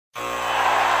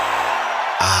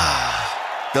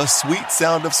The sweet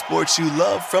sound of sports you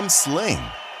love from Sling.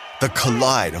 The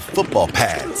collide of football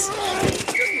pads.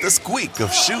 The squeak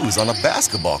of shoes on a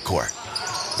basketball court.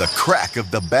 The crack of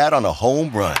the bat on a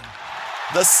home run.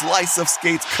 The slice of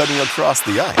skates cutting across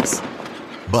the ice.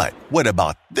 But what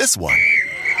about this one?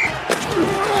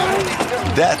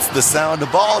 That's the sound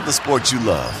of all the sports you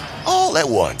love, all at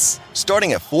once.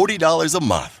 Starting at $40 a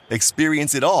month.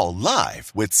 Experience it all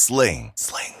live with Sling.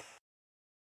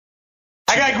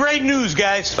 I got great news,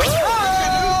 guys.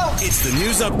 It's the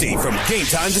news update from Game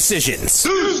Time Decisions.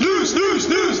 News.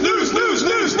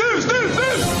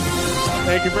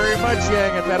 Thank you very much,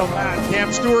 Yang and Metal Man.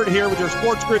 Cam Stewart here with your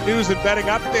Sports Grid news and betting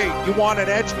update. You want an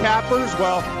edge, Cappers?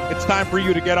 Well, it's time for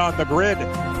you to get on the grid.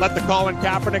 Let the Colin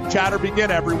Kaepernick chatter begin,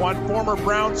 everyone. Former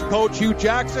Browns coach Hugh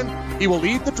Jackson, he will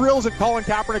lead the drills at Colin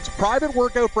Kaepernick's private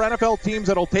workout for NFL teams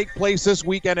that will take place this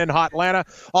weekend in Hotlanta.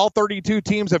 All 32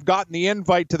 teams have gotten the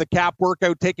invite to the Cap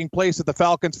workout taking place at the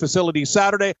Falcons facility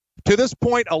Saturday. To this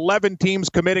point, 11 teams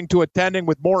committing to attending,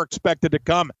 with more expected to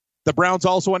come. The Browns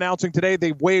also announcing today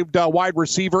they've waived wide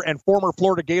receiver and former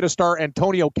Florida Gator star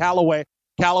Antonio Callaway.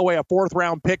 Callaway, a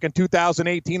fourth-round pick in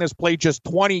 2018, has played just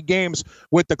 20 games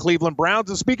with the Cleveland Browns.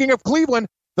 And speaking of Cleveland,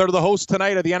 they're the hosts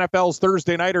tonight of the NFL's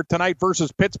Thursday Nighter tonight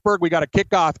versus Pittsburgh. We got a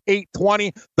kickoff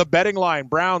 8:20. The betting line,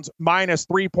 Browns minus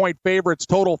 3-point favorites,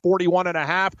 total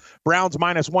 41.5. Browns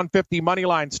minus 150 money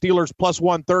line. Steelers plus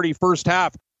 130 first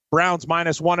half. Browns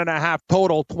minus 1.5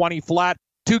 total, 20 flat.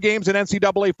 Two games in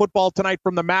NCAA football tonight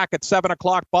from the MAC at 7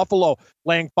 o'clock. Buffalo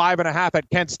laying 5.5 at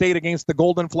Kent State against the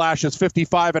Golden Flashes,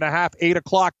 55.5. 8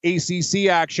 o'clock ACC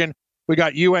action. We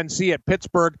got UNC at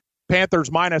Pittsburgh.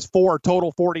 Panthers minus 4,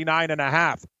 total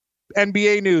 49.5.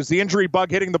 NBA news, the injury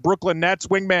bug hitting the Brooklyn Nets.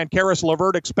 Wingman Karis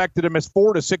LeVert expected to miss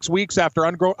 4 to 6 weeks after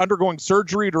undergoing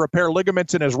surgery to repair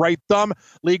ligaments in his right thumb.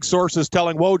 League sources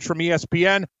telling Woj from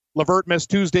ESPN. LeVert missed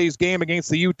Tuesday's game against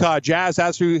the Utah Jazz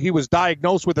after he was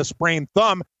diagnosed with a sprained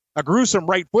thumb. A gruesome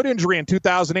right foot injury in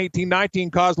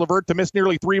 2018-19 caused LeVert to miss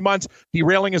nearly 3 months,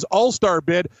 derailing his all-star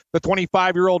bid. The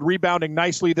 25-year-old rebounding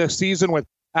nicely this season with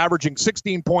averaging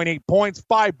 16.8 points,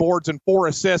 5 boards, and 4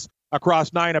 assists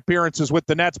across 9 appearances with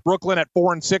the Nets. Brooklyn at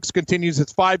 4-6 continues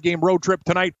its 5-game road trip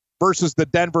tonight versus the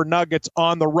Denver Nuggets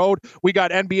on the road. We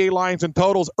got NBA lines and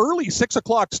totals. Early 6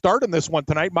 o'clock start in this one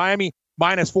tonight. Miami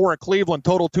minus 4 at Cleveland,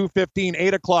 total 215.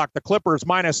 8 o'clock, the Clippers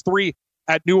minus 3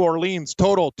 at New Orleans,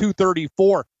 total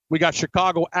 234. We got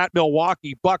Chicago at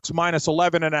Milwaukee, Bucks minus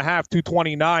 11.5,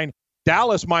 229.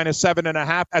 Dallas minus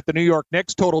 7.5 at the New York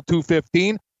Knicks, total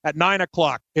 215. At 9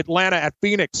 o'clock, Atlanta at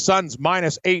Phoenix, Suns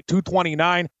minus 8,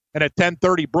 229. And at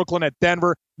 10:30, Brooklyn at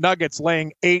Denver, Nuggets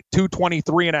laying 8,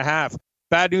 223.5.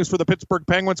 Bad news for the Pittsburgh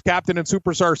Penguins. Captain and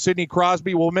superstar Sidney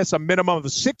Crosby will miss a minimum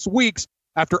of 6 weeks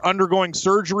after undergoing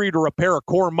surgery to repair a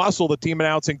core muscle, the team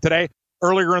announcing today.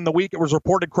 Earlier in the week, it was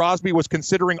reported Crosby was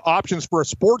considering options for a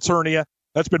sports hernia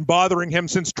that's been bothering him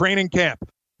since training camp.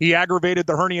 He aggravated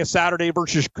the hernia Saturday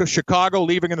versus Chicago,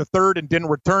 leaving in the third and didn't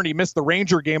return. He missed the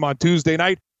Ranger game on Tuesday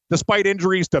night. Despite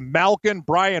injuries to Malkin,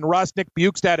 Brian Rust, Nick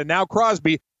Bukestad, and now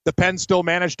Crosby, the Pens still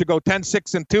managed to go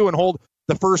 10-6-2 and hold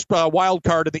the first wild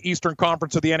card of the Eastern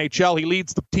Conference of the NHL. He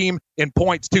leads the team in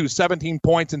points, too, 17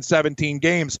 points in 17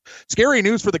 games. Scary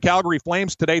news for the Calgary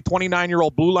Flames today.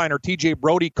 29-year-old blue liner TJ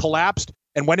Brodie collapsed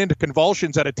and went into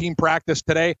convulsions at a team practice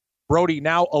today. Brodie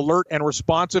now alert and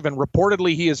responsive, and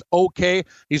reportedly he is okay.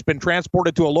 He's been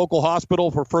transported to a local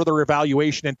hospital for further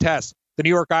evaluation and tests. The New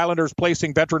York Islanders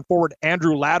placing veteran forward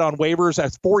Andrew Ladd on waivers,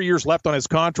 has 4 years left on his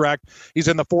contract. He's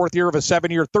in the 4th year of a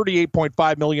 7-year,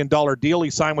 $38.5 million deal. He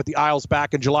signed with the Isles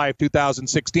back in July of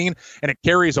 2016, and it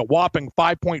carries a whopping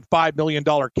 $5.5 million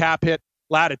cap hit.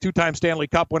 Ladd, a 2-time Stanley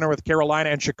Cup winner with Carolina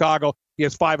and Chicago. He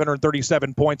has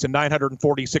 537 points in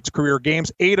 946 career games.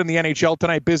 8 in the NHL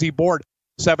tonight. Busy board.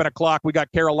 7 o'clock, we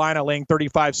got Carolina laying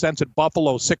 35 cents at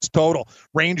Buffalo, 6 total.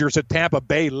 Rangers at Tampa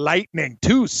Bay, Lightning,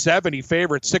 270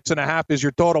 favorites, 6.5 is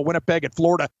your total. Winnipeg at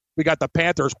Florida, we got the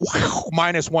Panthers,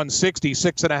 minus 160,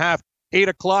 6.5. 8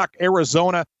 o'clock,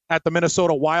 Arizona at the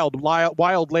Minnesota Wild.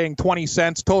 Wild laying 20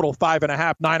 cents, total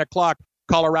 5.5. 9 o'clock,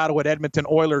 Colorado at Edmonton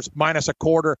Oilers, minus a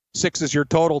quarter, 6 is your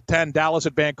total. 10, Dallas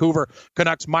at Vancouver,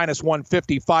 Canucks minus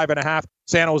 150, 5.5.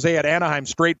 San Jose at Anaheim,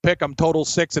 straight pick 'em, total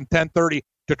 6. And 10:30,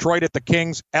 Detroit at the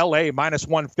Kings, LA minus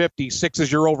 150, 6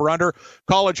 is your over-under.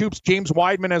 College hoops, James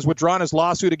Wideman has withdrawn his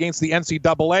lawsuit against the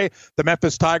NCAA. The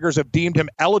Memphis Tigers have deemed him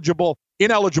ineligible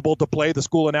to play, the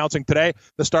school announcing today.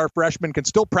 The star freshman can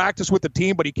still practice with the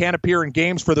team, but he can't appear in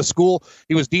games for the school.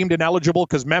 He was deemed ineligible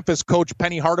because Memphis coach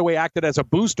Penny Hardaway acted as a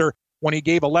booster when he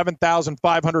gave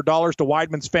 $11,500 to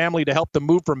Wideman's family to help them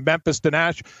move from Memphis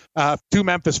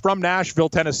from Nashville,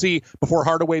 Tennessee, before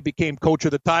Hardaway became coach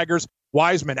of the Tigers.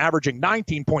 Wiseman averaging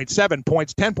 19.7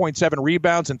 points, 10.7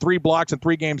 rebounds, and 3 blocks in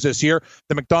 3 games this year.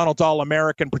 The McDonald's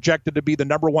All-American, projected to be the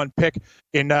number 1 pick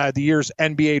in the year's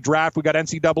NBA draft. We got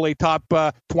NCAA top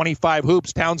 25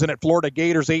 hoops. Townsend at Florida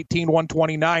Gators,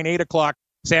 18-129, 8 o'clock.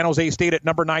 San Jose State at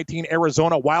number 19,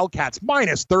 Arizona Wildcats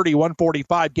minus 30,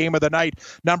 145. Game of the night,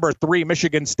 number 3,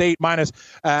 Michigan State minus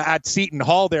at Seton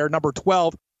Hall there, number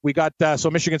 12. We got,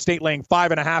 so Michigan State laying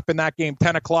 5.5 in that game,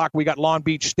 10 o'clock. We got Long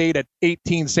Beach State at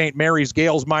 18, St. Mary's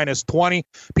Gales minus 20.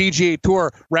 PGA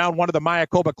Tour, round 1 of the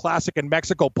Mayakoba Classic in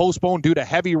Mexico, postponed due to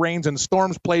heavy rains and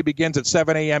storms. Play begins at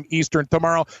 7 a.m. Eastern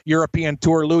tomorrow. European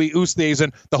Tour, Louis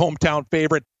Oosthuizen, the hometown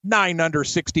favorite, 9 under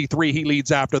 63. He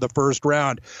leads after the first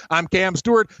round. I'm Cam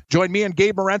Stewart. Join me and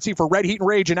Gabe Morency for Red Heat and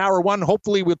Rage in hour 1.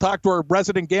 Hopefully we'll talk to our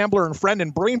resident gambler and friend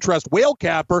and brain trust, Whale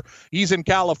Capper. He's in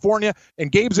California,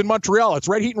 and Gabe's in Montreal. It's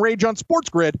Red Heat and Rage on Sports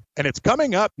Grid, and it's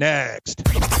coming up next.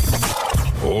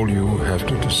 All you have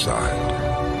to decide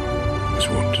is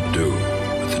what to do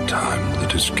with the time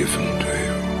that is given to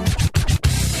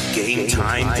you. Game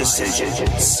time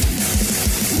decisions.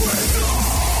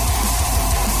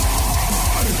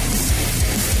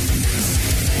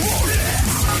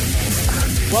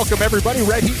 Welcome, everybody.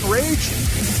 Red Heat and Rage.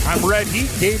 I'm Red Heat.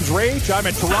 Gabe's Rage. I'm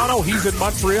in Toronto. He's in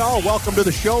Montreal. Welcome to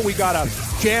the show. We got a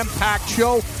jam-packed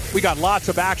show. We got lots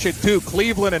of action, too.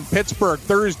 Cleveland and Pittsburgh,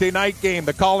 Thursday night game.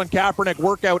 The Colin Kaepernick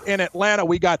workout in Atlanta.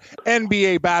 We got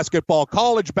NBA basketball,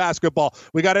 college basketball.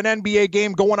 We got an NBA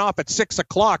game going off at 6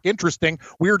 o'clock. Interesting.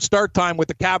 Weird start time with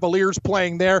the Cavaliers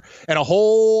playing there. And a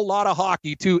whole lot of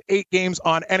hockey, too. 8 games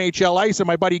on NHL ice. And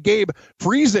my buddy Gabe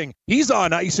freezing. He's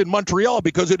on ice in Montreal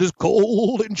because it is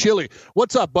cold and chilly.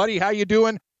 What's up, buddy? How you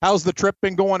doing? How's the trip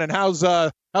been going? And how's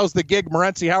the gig,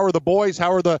 Morency? How are the boys?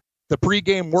 How are the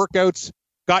pregame workouts?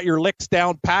 Got your licks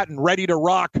down pat and ready to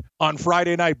rock on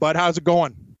Friday night, bud. How's it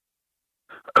going?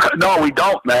 No, we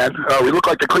don't, man. We look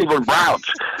like the Cleveland Browns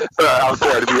out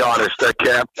there, to be honest,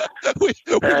 Cam.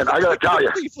 And I got to tell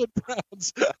you, Cleveland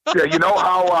Browns. yeah, you know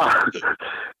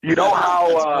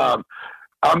how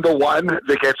I'm the one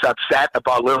that gets upset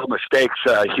about little mistakes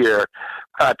here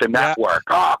at the network.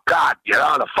 Oh God, you're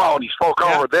on the phone. He spoke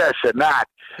over this and that.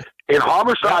 In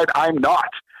Homicide, I'm not.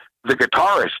 The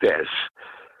guitarist is.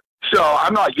 So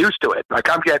I'm not used to it. Like,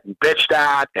 I'm getting bitched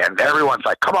at, and everyone's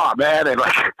like, come on, man. And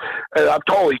I'm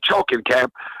totally choking, Cam.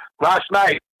 Last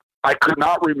night, I could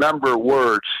not remember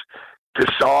words to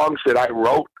songs that I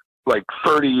wrote like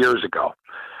 30 years ago.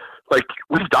 Like,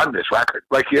 we've done this record.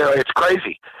 Like, it's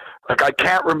crazy. Like, I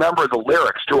can't remember the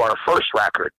lyrics to our first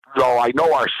record, though I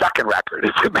know our second record,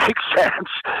 if it makes sense.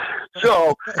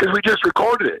 So, because we just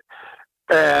recorded it.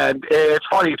 And it's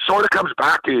funny, it sort of comes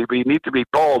back to you, but you need to be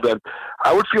told. And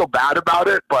I would feel bad about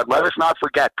it, but let us not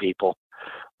forget, people.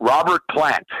 Robert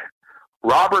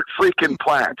freaking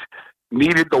Plant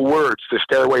needed the words to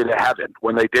Stairway to Heaven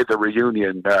when they did the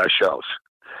reunion shows.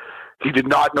 He did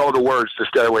not know the words to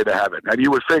Stairway to Heaven. And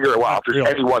you would figure, well, if there's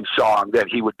any one song that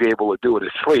he would be able to do in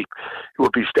his sleep, it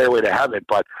would be Stairway to Heaven.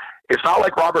 But it's not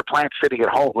like Robert Plant sitting at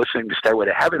home listening to Stairway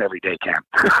to Heaven every day, Cam.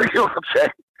 You know what I'm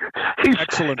saying? He's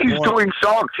doing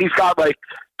songs. He's got like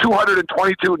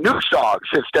 222 new songs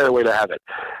in Stairway to Heaven,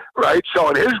 right?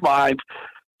 So in his mind,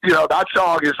 that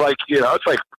song is like,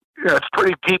 it's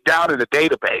pretty deep down in the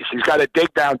database. He's got to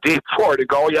dig down deep for it and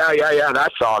go, yeah,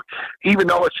 that song, even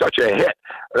though it's such a hit.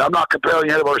 And I'm not comparing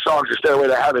any of our songs to Stairway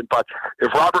to Heaven, but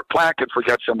if Robert Plant can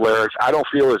forget some lyrics, I don't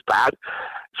feel as bad.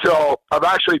 So I've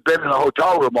actually been in a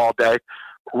hotel room all day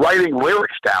writing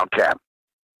lyrics down, Cam.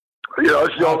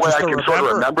 It's the only way I can sort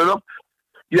of remember them.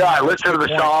 Yeah, I listen to the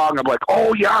song. I'm like,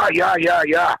 oh, yeah.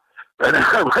 And then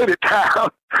I write it down.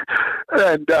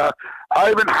 And I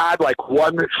haven't had like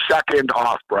 1 second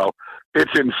off, bro.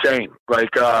 It's insane.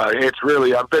 Like, it's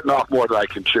really, I'm bitten off more than I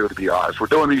can chew, to be honest. We're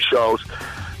doing these shows.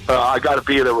 I got to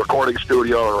be in a recording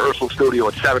studio, a rehearsal studio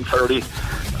at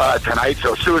 7:30 tonight.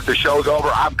 So as soon as the show's over,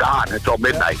 I'm gone until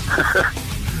midnight.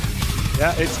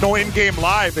 Yeah, it's no in-game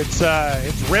live. It's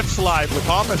Riffs Live with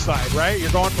Homicide, right?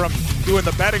 You're going from doing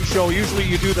the betting show. Usually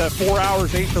you do the 4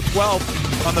 hours, 8 to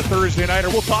 12 on the Thursday nighter.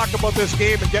 We'll talk about this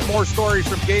game and get more stories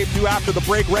from Gabe, too, after the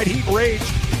break. Red Heat Rage,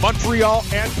 Montreal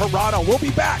and Toronto. We'll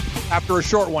be back after a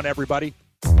short one, everybody.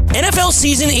 NFL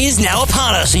season is now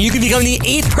upon us, and you can become the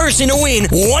 8th person to win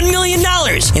 $1 million in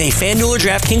a FanDuel or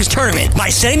DraftKings tournament by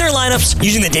setting their lineups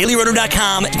using the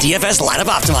DailyRoto.com DFS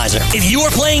lineup optimizer. If you are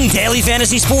playing daily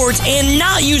fantasy sports and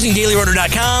not using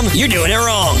DailyRoto.com, you're doing it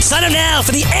wrong. Sign up now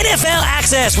for the NFL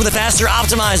access with a faster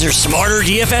optimizer, smarter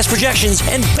DFS projections,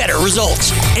 and better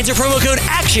results. Enter promo code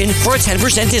ACTION for a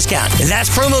 10% discount. That's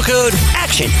promo code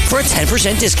ACTION for a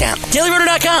 10% discount.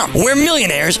 DailyRoto.com, where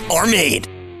millionaires are made.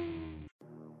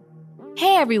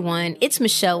 Hey everyone, it's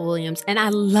Michelle Williams, and I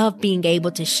love being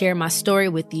able to share my story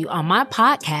with you on my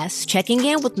podcast, Checking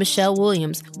In with Michelle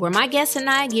Williams, where my guests and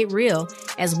I get real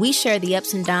as we share the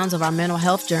ups and downs of our mental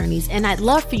health journeys, and I'd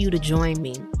love for you to join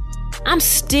me. I'm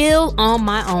still on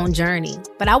my own journey,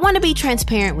 but I want to be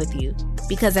transparent with you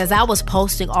because as I was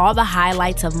posting all the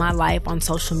highlights of my life on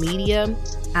social media,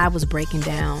 I was breaking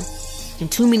down.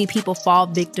 And too many people fall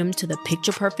victim to the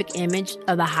picture-perfect image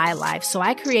of the high life, so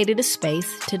I created a space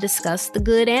to discuss the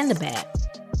good and the bad.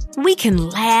 We can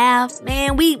laugh,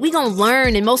 man, we gonna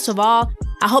learn, and most of all,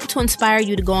 I hope to inspire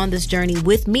you to go on this journey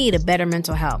with me to better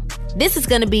mental health. This is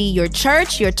gonna be your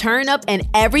church, your turn-up, and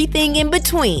everything in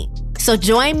between. So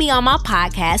join me on my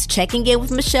podcast, Checking In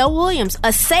with Michelle Williams,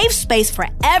 a safe space for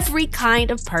every kind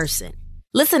of person.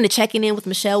 Listen to Checking In with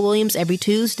Michelle Williams every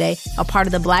Tuesday, a part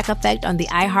of the Black Effect on the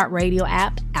iHeartRadio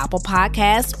app, Apple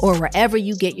Podcasts, or wherever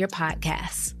you get your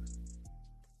podcasts.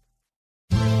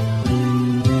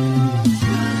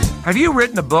 Have you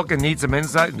written a book and need some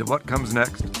insight into what comes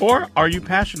next? Or are you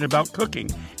passionate about cooking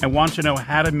and want to know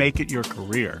how to make it your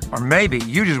career? Or maybe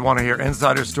you just want to hear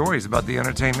insider stories about the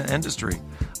entertainment industry.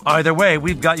 Either way,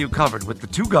 we've got you covered with the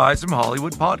Two Guys from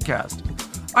Hollywood podcast.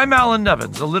 I'm Alan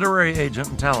Nevins, a literary agent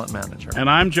and talent manager. And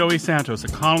I'm Joey Santos, a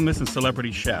columnist and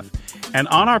celebrity chef. And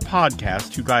on our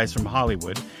podcast, Two Guys from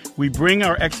Hollywood, we bring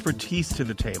our expertise to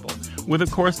the table with,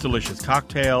 of course, delicious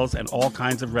cocktails and all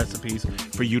kinds of recipes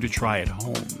for you to try at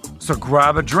home. So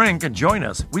grab a drink and join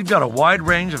us. We've got a wide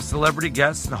range of celebrity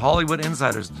guests and Hollywood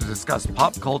insiders to discuss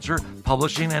pop culture,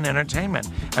 publishing, and entertainment.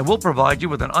 And we'll provide you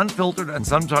with an unfiltered and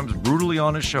sometimes brutally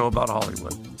honest show about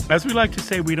Hollywood. As we like to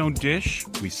say, we don't dish,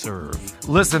 we serve.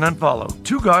 Listen and follow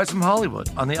Two Guys from Hollywood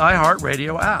on the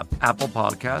iHeartRadio app, Apple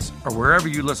Podcasts, or wherever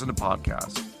you listen to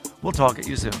podcasts. We'll talk at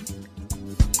you soon.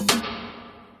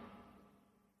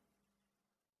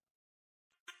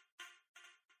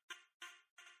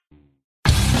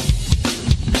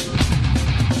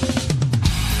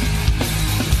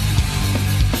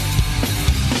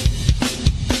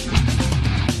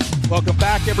 Welcome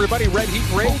back, everybody. Red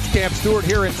Heat Rage. Cam Stewart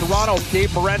here in Toronto. Gabe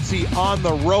Morency on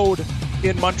the road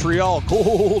in Montreal.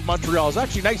 Cold Montreal. It's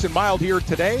actually nice and mild here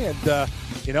today. And,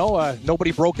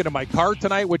 nobody broke into my car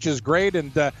tonight, which is great.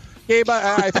 And, Gabe,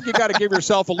 I think you got to give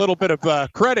yourself a little bit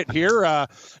of credit here.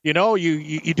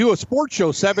 You do a sports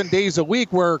show 7 days a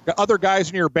week where other guys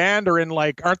in your band are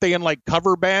aren't they in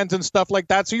cover bands and stuff like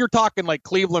that? So you're talking like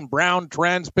Cleveland Brown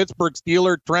trends, Pittsburgh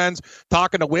Steelers trends,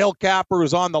 talking to Whale Capper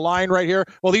who's on the line right here.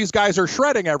 Well, these guys are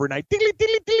shredding every night.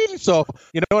 So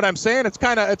you know what I'm saying?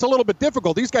 It's a little bit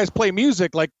difficult. These guys play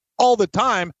music all the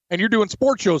time, and you're doing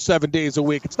sports shows 7 days a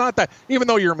week. It's not that, even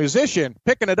though you're a musician,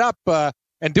 picking it up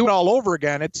and do it all over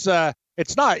again. It's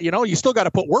not, you still got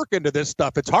to put work into this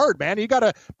stuff. It's hard, man. You got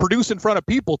to produce in front of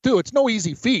people too. It's no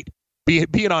easy feat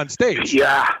being on stage.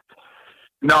 Yeah.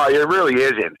 No, it really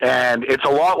isn't. And it's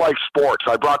a lot like sports.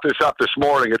 I brought this up this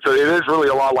morning. It is really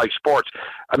a lot like sports.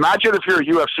 Imagine if you're a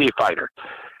UFC fighter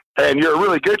and you're a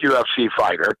really good UFC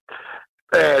fighter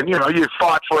and, you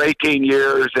fought for 18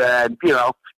 years and,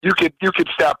 you could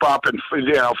step up and,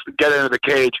 get into the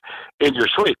cage in your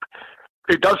sleep.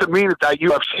 It doesn't mean that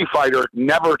UFC fighter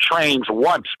never trains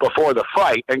once before the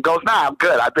fight and goes, nah, I'm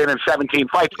good. I've been in 17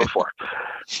 fights before.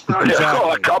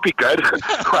 Exactly. I'll be good.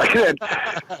 Right?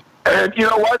 And you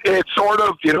know what? It's sort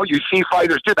of, you see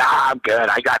fighters do that. I'm good.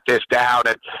 I got this down.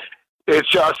 And it's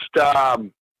just,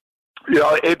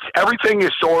 it's everything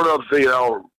is sort of,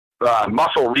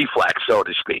 muscle reflex, so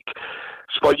to speak.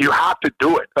 But you have to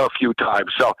do it a few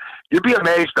times. So you'd be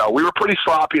amazed, though. We were pretty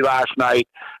sloppy last night.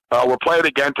 We're playing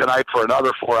again tonight for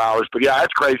another 4 hours. But, yeah,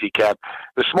 that's crazy, Ken.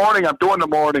 This morning I'm doing the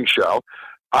morning show.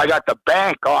 I got the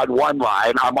bank on one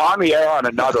line. I'm on the air on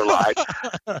another line.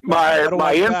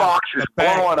 My inbox is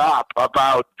blowing up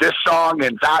about this song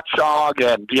and that song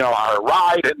and, our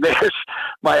ride and this.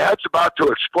 My head's about to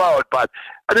explode. But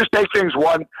I just take things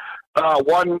one,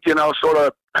 sort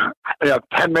of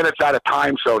 10 minutes at a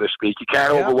time, so to speak. You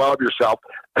can't overwhelm yourself.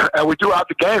 And we do have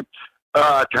the game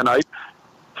tonight.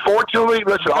 Fortunately,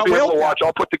 listen, I'll be able to watch.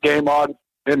 I'll put the game on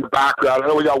in the background. I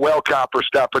know we got Whale Capper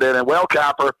stepping in. And Whale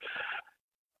Capper,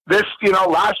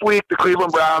 last week the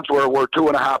Cleveland Browns were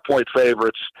 2.5-point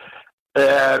favorites.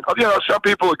 And, some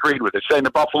people agreed with it, saying the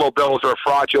Buffalo Bills are a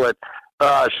fraudulent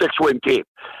 6-win team.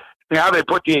 Now they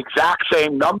put the exact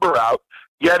same number out,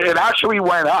 yet it actually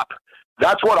went up.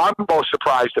 That's what I'm most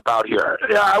surprised about here.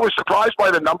 Yeah, I was surprised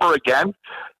by the number again,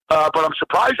 but I'm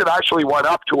surprised it actually went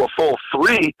up to a full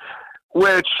 3,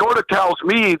 which sort of tells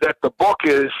me that the book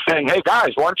is saying, hey, guys,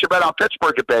 why don't you bet on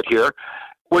Pittsburgh a bit here,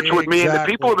 which would mean that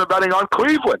people have been betting on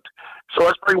Cleveland. So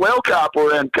let's bring Whale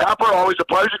Capper in. Capper, always a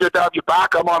pleasure. Good to have you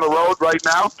back. I'm on the road right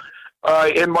now.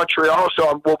 in Montreal,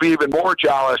 so we'll be even more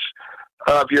jealous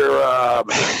of your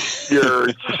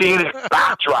scenic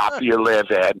backdrop you live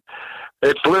in.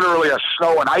 It's literally a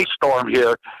snow and ice storm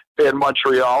here in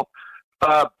Montreal.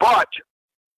 But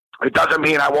it doesn't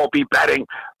mean I won't be betting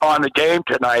on the game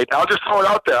tonight. I'll just throw it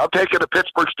out there. I'm taking the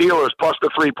Pittsburgh Steelers plus the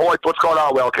 3 points. What's going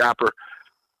on, Will Capper?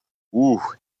 Ooh,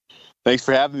 thanks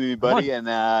for having me, buddy. And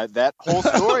that whole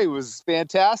story was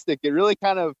fantastic. It really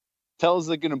kind of tells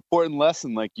like an important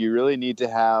lesson. Like you really need to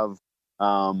have,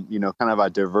 kind of a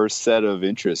diverse set of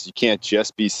interests. You can't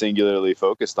just be singularly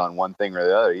focused on one thing or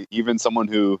the other. Even someone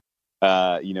who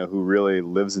really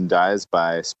lives and dies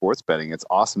by sports betting. It's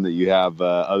awesome that you have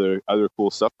other cool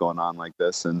stuff going on like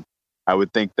this. And I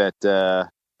would think that the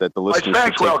listeners should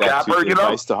take that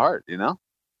advice to heart.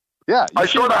 Yeah. I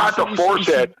sort of have to force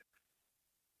it.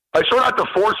 I sort of have to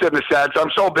force it in a sense.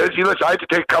 I'm so busy. Listen, I have to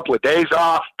take a couple of days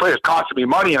off. It's costing me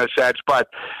money in a sense, but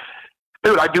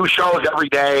dude, I do shows every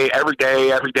day,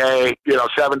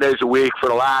 7 days a week for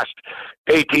the last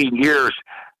 18 years,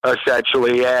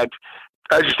 essentially. And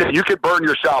as you said, you can burn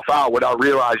yourself out without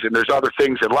realizing there's other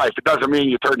things in life. It doesn't mean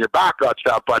you turn your back on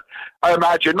stuff, but I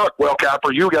imagine, look, Will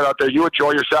Capper, you get out there, you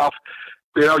enjoy yourself.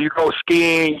 You go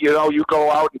skiing, you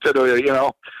go out into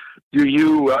the,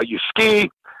 you ski.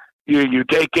 You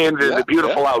take in the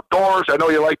beautiful outdoors. I know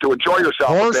you like to enjoy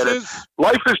yourself a bit.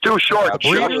 Life is too short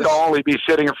just to only be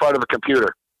sitting in front of a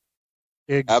computer.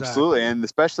 Exactly. Absolutely, and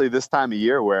especially this time of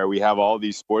year where we have all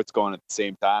these sports going at the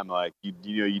same time. Like you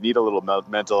need a little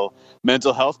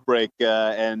mental health break,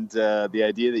 and the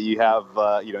idea that you have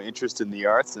interest in the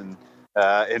arts and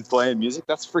in playing music,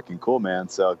 that's freaking cool, man.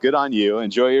 So good on you.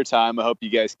 Enjoy your time. I hope you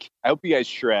guys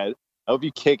shred. I hope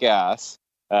you kick ass.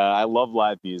 I love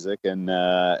live music, and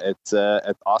it's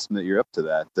awesome that you're up to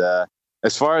that.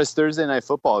 As far as Thursday Night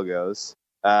Football goes,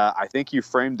 I think you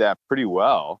framed that pretty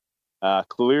well.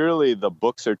 Clearly, the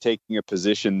books are taking a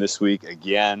position this week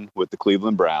again with the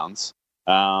Cleveland Browns.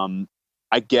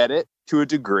 I get it to a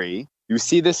degree. You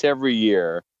see this every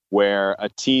year where a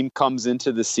team comes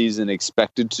into the season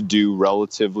expected to do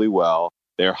relatively well.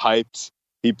 They're hyped.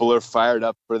 People are fired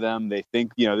up for them. They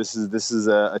think, this is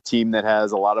a team that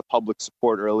has a lot of public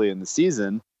support early in the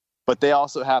season, but they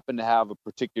also happen to have a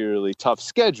particularly tough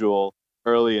schedule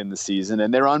early in the season,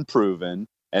 and they're unproven.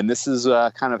 And this is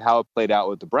kind of how it played out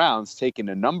with the Browns, taking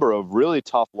a number of really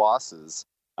tough losses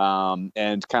and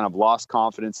kind of lost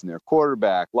confidence in their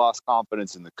quarterback, lost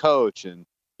confidence in the coach. And,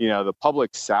 the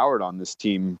public soured on this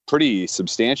team pretty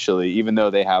substantially, even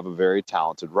though they have a very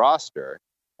talented roster.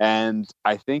 And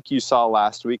I think you saw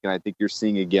last week, and I think you're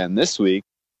seeing again this week,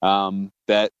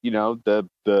 that,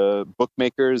 the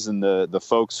bookmakers and the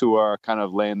folks who are kind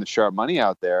of laying the sharp money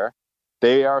out there,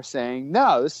 they are saying,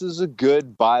 no, this is a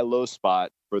good buy low spot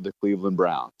for the Cleveland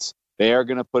Browns. They are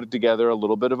going to put together a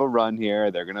little bit of a run here.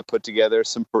 They're going to put together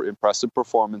some impressive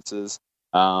performances.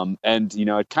 And,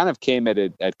 it kind of came at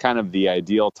kind of the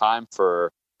ideal time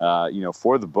for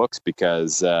the books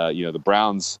because, the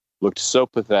Browns looked so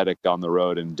pathetic on the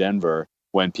road in Denver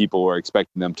when people were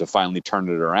expecting them to finally turn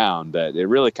it around that it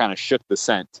really kind of shook the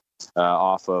scent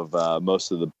off of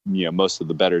most of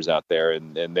the bettors out there,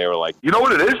 and they were like, you know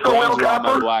what it is, though, Will Capper?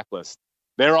 On my blacklist.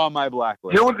 They're on my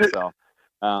blacklist.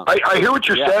 I hear what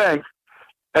you're saying,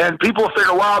 and people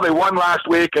figure, wow, they won last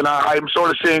week, and I'm sort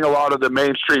of seeing a lot of the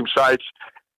mainstream sites.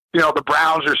 The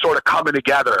Browns are sort of coming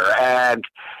together, and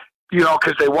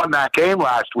because they won that game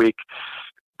last week.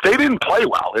 They didn't play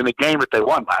well in the game that they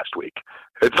won last week.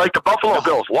 It's like the Buffalo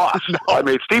Bills lost. No. I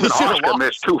mean, Stephen Hauschka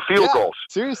missed 2 field goals.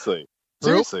 Seriously.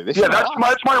 That's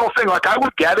my whole thing. Like, I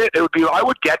would get it. I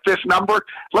would get this number.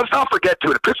 Let's not forget,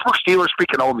 too, the Pittsburgh Steelers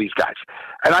freaking own these guys.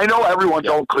 And I know everyone's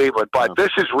owned Cleveland, but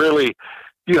this is really,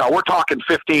 we're talking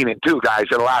 15-2 guys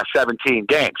in the last 17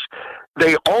 games.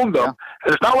 They own them.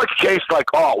 And it's not like a case like,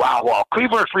 oh, wow, well,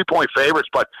 Cleveland are 3-point favorites,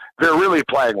 but they're really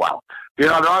playing well.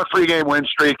 They're on a 3-game win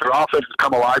streak. Their offense has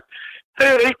come alive.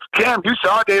 Cam, you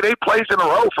saw it. 8 plays in a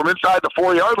row from inside the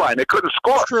 4-yard line. They couldn't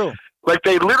score. That's true. Like,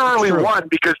 they literally won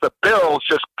because the Bills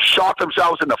just shot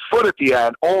themselves in the foot at the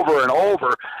end over and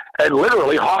over. And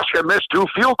literally, Hauschka missed 2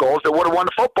 field goals that would have won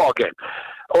the football game.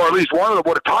 Or at least one of them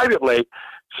would have tied it late.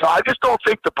 So I just don't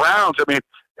think the Browns,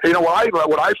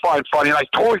 what I find funny, and I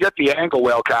totally get the angle,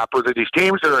 Will Capper, that these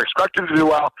teams that are expected to do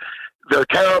well, they're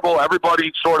terrible.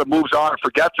 Everybody sort of moves on and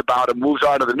forgets about them, moves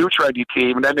on to the new trendy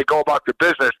team, and then they go about their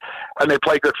business and they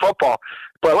play good football.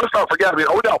 But let's not forget,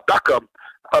 Odell Beckham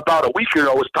about a week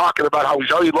ago was talking about how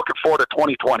he's already looking forward to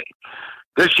 2020.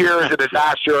 This year is a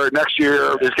disaster. Next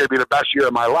year is going to be the best year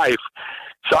of my life.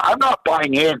 So I'm not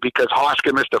buying in because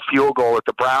Hoskins missed a field goal that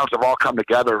the Browns have all come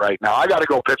together right now. I got to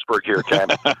go Pittsburgh here, Ken.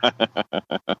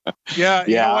 Yeah.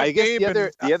 You know, I guess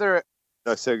the other.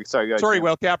 Oh, sorry, go ahead.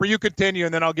 Will Capper, you continue,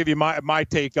 and then I'll give you my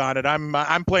take on it. I'm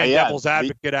playing devil's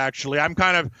advocate. Actually, I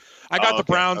got the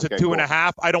Browns at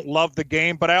 2.5. I don't love the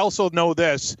game, but I also know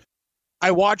this. I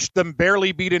watched them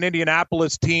barely beat an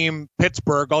Indianapolis team,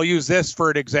 Pittsburgh. I'll use this for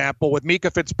an example with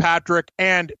Mika Fitzpatrick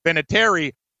and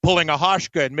Vinatieri pulling a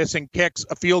Hauschka and missing kicks,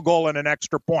 a field goal, and an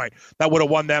extra point. That would have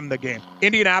won them the game.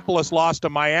 Indianapolis lost to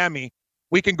Miami.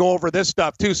 We can go over this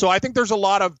stuff, too. So I think there's a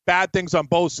lot of bad things on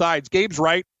both sides. Gabe's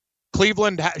right.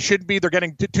 Cleveland shouldn't be. They're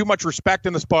getting too much respect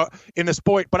in this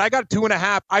point. But I got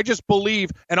 2.5. I just believe.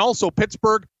 And also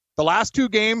Pittsburgh, the last 2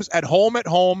 games at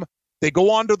home, they go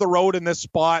onto the road in this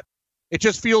spot. It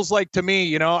just feels like to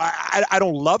me, I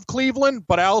don't love Cleveland,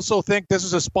 but I also think this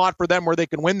is a spot for them where they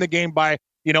can win the game by,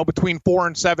 between 4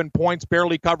 and 7 points,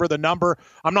 barely cover the number.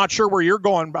 I'm not sure where you're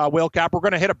going, Will Cap. We're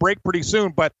going to hit a break pretty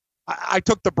soon, but I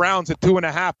took the Browns at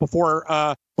 2.5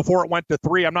 before it went to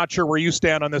 3. I'm not sure where you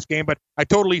stand on this game, but I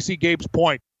totally see Gabe's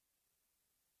point.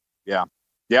 Yeah.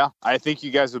 I think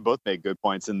you guys have both made good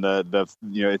points, and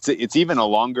it's even a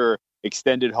longer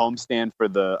extended homestand for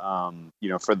the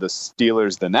for the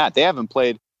Steelers than that. They haven't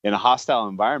played in a hostile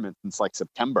environment since like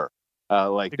September.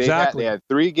 Exactly. They had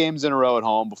 3 games in a row at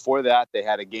home. Before that, they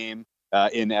had a game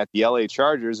at the LA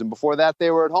Chargers, and before that, they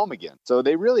were at home again. So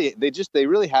they really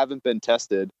haven't been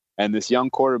tested, and this young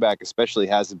quarterback especially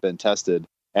hasn't been tested.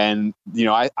 And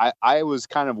I was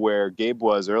kind of where Gabe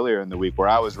was earlier in the week, where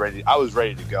I was ready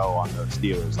to go on the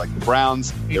Steelers. Like the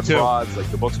Browns, they're frauds. Like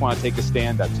the books want to take a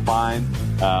stand, that's fine.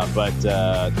 But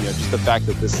just the fact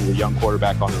that this is a young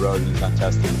quarterback on the road and he's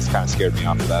untested, it's kind of scared me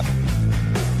off of that.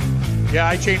 Yeah,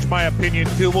 I changed my opinion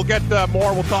too. We'll get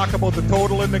more. We'll talk about the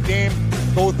total in the game.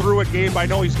 Go through it, Gabe. I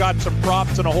know he's got some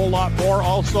props and a whole lot more.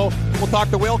 Also, we'll talk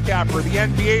to Will Capper, the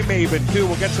NBA maven, too.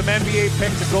 We'll get some NBA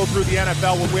picks and go through the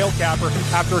NFL with Will Capper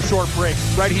after a short break.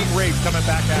 Red Heat Rage coming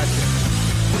back at you.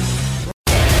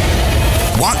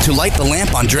 Want to light the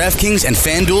lamp on DraftKings and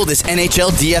FanDuel this NHL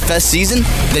DFS season?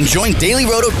 Then join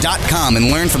DailyRoto.com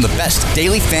and learn from the best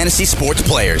daily fantasy sports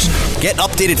players. Get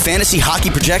updated fantasy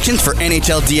hockey projections for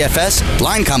NHL DFS,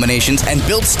 line combinations, and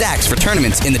build stacks for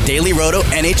tournaments in the Daily Roto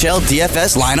NHL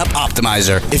DFS Lineup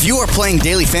Optimizer. If you are playing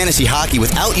daily fantasy hockey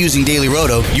without using Daily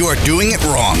Roto, you are doing it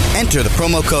wrong. Enter the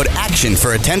promo code ACTION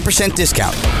for a 10%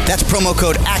 discount. That's promo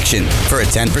code ACTION for a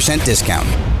 10% discount.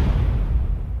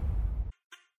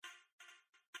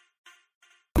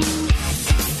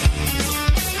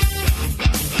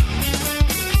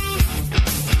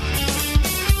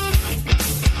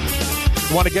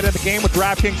 You want to get in the game with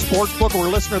DraftKings Sportsbook, or a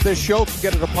listener of this show can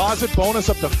get a deposit bonus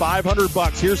up to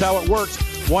 $500. Here's how it works.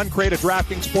 1, create a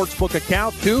DraftKings Sportsbook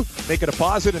account. 2, make a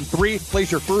deposit. And 3,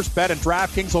 place your first bet, and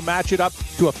DraftKings will match it up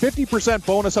to a 50%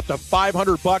 bonus up to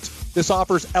 $500. This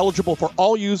offer is eligible for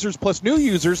all users, plus new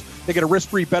users. They get a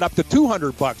risk-free bet up to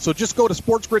 $200. So just go to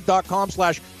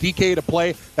sportsgrid.com/DK to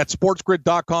play. That's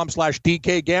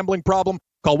sportsgrid.com/DK. Gambling problem?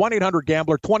 Call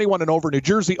 1-800-GAMBLER, 21 and over, New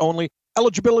Jersey only.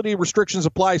 Eligibility restrictions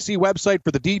apply. See website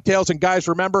for the details. And guys,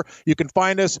 remember, you can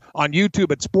find us on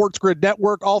YouTube at Sports Grid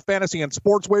Network, all fantasy and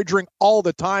sports wagering all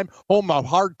the time. Home of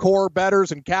hardcore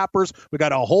bettors and cappers. We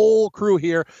got a whole crew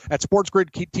here at Sports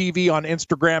Grid TV on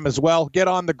Instagram as well. Get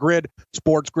on the grid,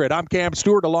 Sports Grid. I'm Cam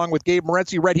Stewart along with Gabe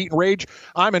Morency, Red Heat and Rage.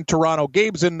 I'm in Toronto.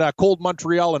 Gabe's in cold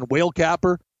Montreal, and Will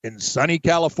Capper in sunny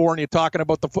California, talking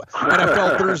about the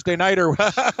NFL Thursday Nighter,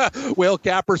 Will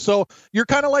Capper. So you're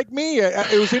kind of like me.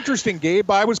 It was interesting, Gabe.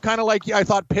 I was kind of like, I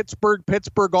thought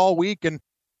Pittsburgh all week, and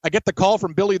I get the call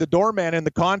from Billy the Doorman in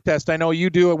the contest. I know you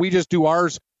do it. We just do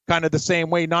ours kind of the same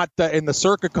way, not in the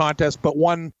Circa contest, but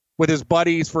one with his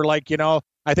buddies for I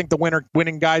think the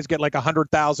winning guys get like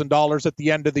 $100,000 at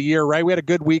the end of the year, right? We had a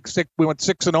good week. We went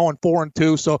 6-0 and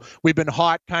 4-2, so we've been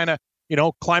hot, kind of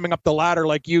climbing up the ladder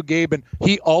like you, Gabe. And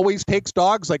he always takes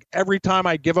dogs. Like every time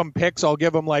I give him picks, I'll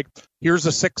give him here's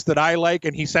a 6 that I like,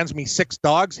 and he sends me 6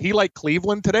 dogs. He liked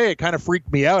Cleveland today. It kind of freaked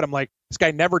me out. I'm like, this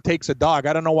guy never takes a dog.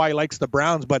 I don't know why he likes the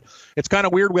Browns, but it's kind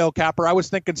of weird, Will Capper. I was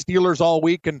thinking Steelers all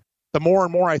week, and the more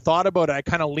and more I thought about it, I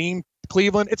kind of leaned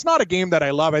Cleveland. It's not a game that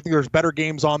I love. I think there's better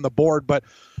games on the board, but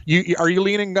are you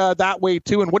leaning that way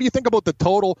too? And what do you think about the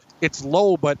total? It's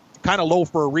low, but kind of low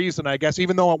for a reason, I guess,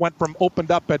 even though it opened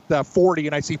up at 40,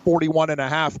 and I see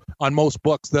 41.5 on most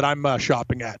books that I'm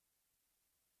shopping at.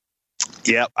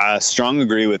 Yeah, strong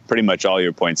agree with pretty much all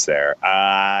your points there.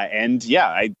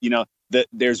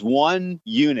 There's one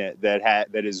unit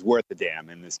that is worth a damn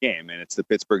in this game, and it's the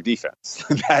Pittsburgh defense.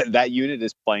 that unit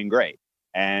is playing great,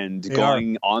 and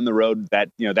on the road, that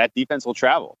defense will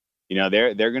travel.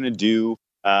 They're going to do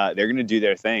they're going to do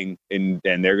their thing, and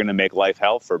they're going to make life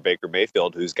hell for Baker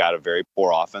Mayfield, who's got a very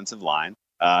poor offensive line.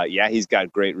 He's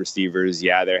got great receivers.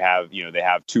 Yeah, they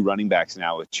have 2 running backs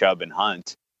now with Chubb and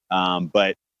Hunt.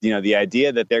 But the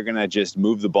idea that they're going to just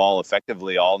move the ball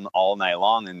effectively all night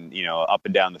long and, up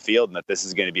and down the field, and that this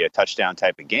is going to be a touchdown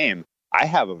type of game, I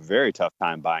have a very tough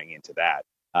time buying into that.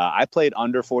 I played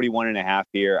under 41.5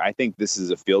 here. I think this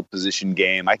is a field position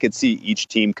game. I could see each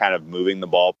team kind of moving the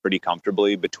ball pretty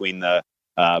comfortably between the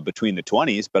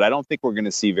 20s, but I don't think we're going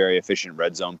to see very efficient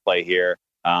red zone play here.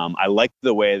 I like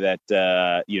the way that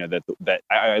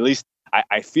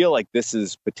I feel like this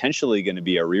is potentially going to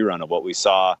be a rerun of what we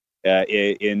saw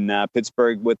in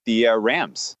Pittsburgh with the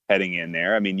Rams heading in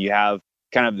there. I mean, you have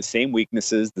kind of the same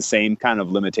weaknesses, the same kind of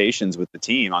limitations with the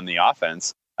team on the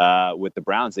offense with the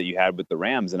Browns that you had with the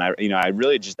Rams. And I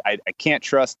really I can't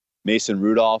trust Mason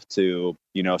Rudolph to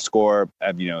score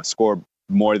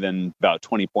more than about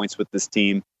 20 points with this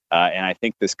team. And I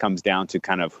think this comes down to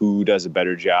kind of who does a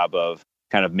better job of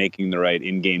kind of making the right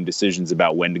in-game decisions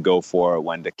about when to go for it,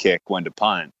 when to kick, when to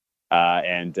punt.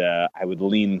 And I would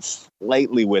lean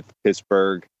slightly with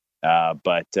Pittsburgh,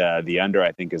 but the under,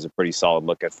 I think, is a pretty solid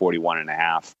look at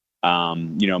 41.5.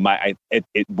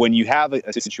 When you have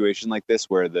a situation like this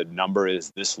where the number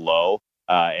is this low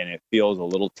and it feels a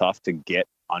little tough to get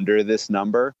under this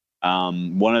number,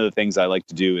 one of the things I like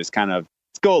to do is kind of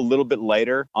go a little bit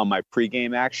lighter on my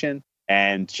pregame action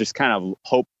and just kind of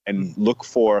hope and look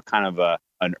for kind of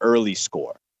an early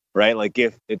score, right? Like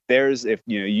if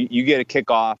you get a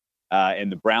kickoff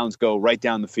and the Browns go right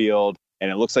down the field and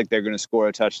it looks like they're going to score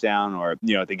a touchdown, or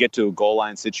if they get to a goal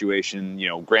line situation,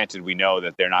 granted we know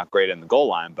that they're not great in the goal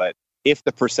line, but if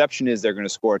the perception is they're going to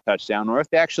score a touchdown, or if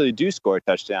they actually do score a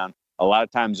touchdown, a lot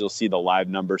of times you'll see the live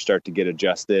number start to get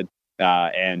adjusted,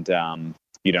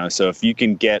 so if you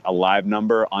can get a live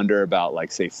number under about,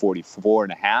 like, say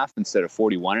 44.5 instead of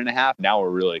 41.5, now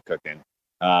we're really cooking.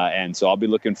 And so I'll be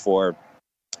looking for,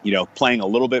 playing a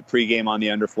little bit pregame on the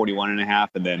under 41.5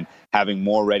 and then having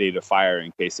more ready to fire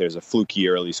in case there's a fluky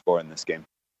early score in this game.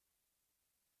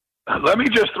 Let me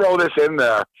just throw this in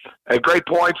there. Great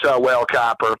points, Whale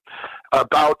Capper,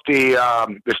 about the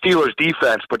Steelers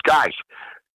defense. But guys,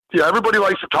 everybody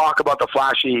likes to talk about the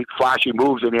flashy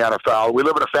moves in the NFL. We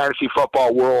live in a fantasy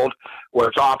football world where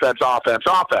it's offense.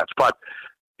 But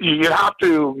you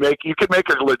can make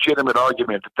a legitimate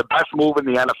argument that the best move in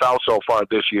the NFL so far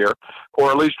this year,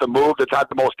 or at least the move that's had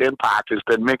the most impact, has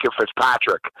been Minkah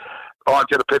Fitzpatrick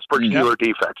onto the Pittsburgh Steelers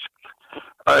defense.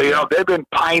 They've been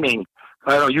pining.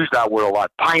 I don't use that word a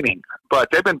lot, pining, but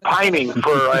they've been pining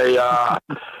for a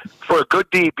good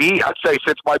DB, I'd say,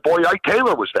 since my boy Ike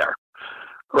Taylor was there.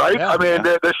 Right? Yeah,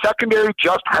 the secondary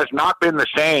just has not been the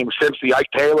same since the Ike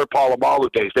Taylor,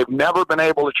 Polamalu days. They've never been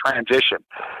able to transition.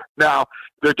 Now,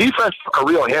 their defense took a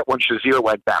real hit when Shazier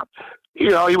went down. He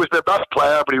was their best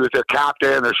player, but he was their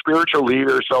captain, their spiritual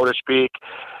leader, so to speak.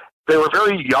 They were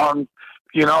very young.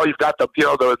 You've got the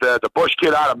Bush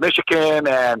kid out of Michigan,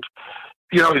 and,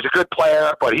 he's a good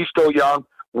player, but he's still young.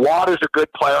 Watt is a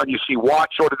good player, and you see Watt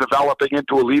sort of developing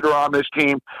into a leader on this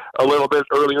team a little bit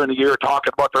earlier in the year,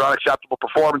 talking about their unacceptable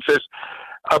performances.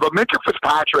 But Minkah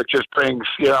Fitzpatrick just brings,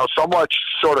 so much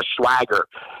sort of swagger.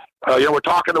 We're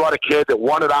talking about a kid that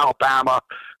won at Alabama,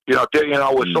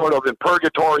 was sort of in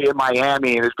purgatory in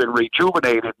Miami and has been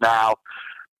rejuvenated now.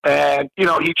 And,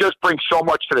 he just brings so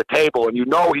much to the table, and he's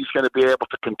going to be able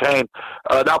to contain.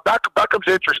 Now, Beckham's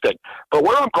interesting. But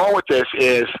where I'm going with this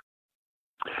is,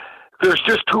 there's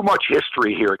just too much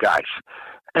history here, guys.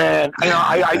 And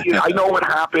I know what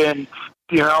happened,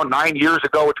 9 years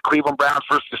ago with the Cleveland Browns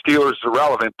versus the Steelers is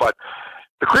irrelevant, but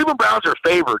the Cleveland Browns are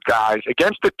favored, guys,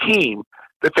 against a team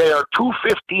that they are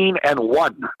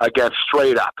 2-15-1 against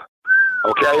straight up.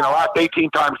 Okay, in the last 18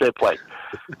 times they played.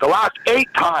 The last 8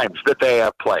 times that they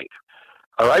have played.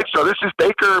 All right, so this is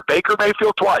Baker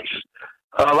Mayfield twice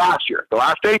last year. The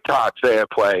last 8 times they have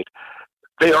played,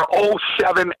 they are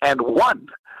 0-7-1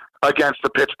 against the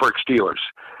Pittsburgh Steelers.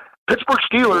 Pittsburgh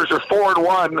Steelers are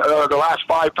 4-1 the last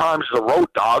 5 times as a road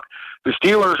dog. The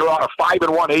Steelers are on a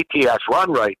 5-1 ATS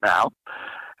run right now.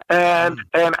 And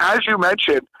as you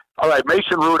mentioned, all right,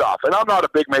 Mason Rudolph, and I'm not a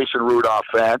big Mason Rudolph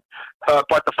fan,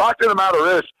 but the fact of the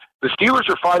matter is the Steelers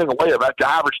are finding a way to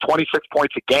average 26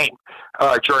 points a game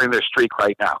during this streak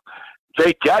right now.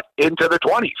 They get into the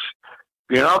 20s.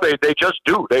 They just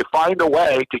do. They find a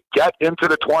way to get into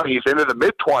the 20s, into the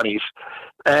mid-20s,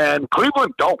 and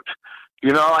Cleveland don't.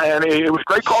 And it was a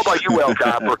great call by you, El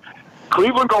Capper.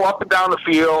 Cleveland go up and down the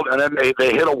field, and then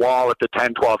they hit a wall at the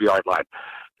 10, 12-yard line.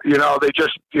 They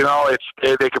just,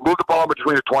 they can move the ball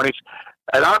between the 20s.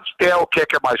 And I'm still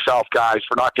kicking myself, guys,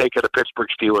 for not taking the Pittsburgh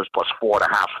Steelers plus 4.5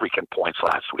 freaking points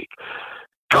last week.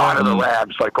 God of the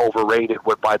Rams, like, overrated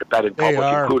by the betting public,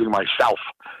 including myself.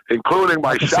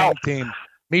 The same team.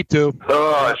 Me too.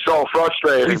 It's so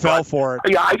frustrating. We fell for it.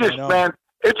 Yeah, man,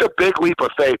 it's a big leap of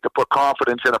faith to put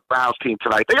confidence in a Browns team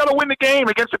tonight. They got to win the game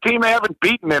against a team they haven't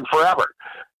beaten in forever.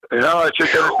 It's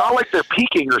just, it's not like they're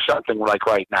peaking or something like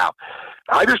right now.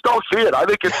 I just don't see it. I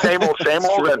think it's same old, same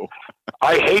old. And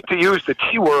I hate to use the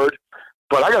T word,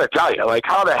 but I got to tell you, like,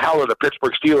 how the hell are the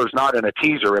Pittsburgh Steelers not in a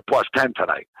teaser at plus 10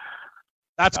 tonight?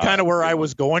 That's kind of where I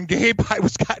was going, Gabe.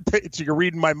 You're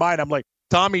reading my mind. I'm like,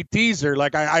 Tommy teaser.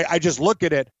 Like, I just look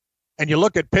at it, and you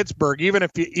look at Pittsburgh.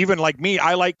 Even like me,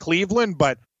 I like Cleveland,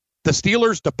 but the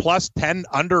Steelers to plus 10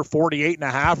 under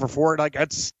 48.5 or 4, like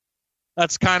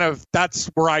that's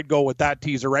where I'd go with that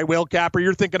teaser, right? Whale Capper,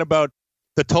 you're thinking about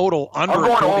the total under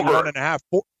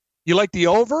 41.5. You like the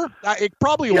over? It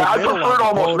probably I prefer to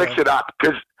almost mix it up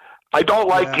because I don't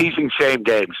like teasing same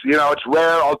games. It's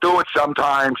rare. I'll do it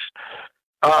sometimes.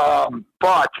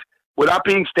 But with that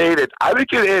being stated, I think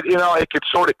it could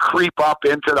sort of creep up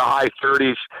into the high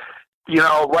 30s,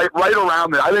 right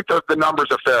around there. I think the number's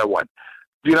a fair one.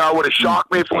 Would it shock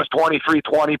me if it was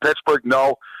 23-20 Pittsburgh?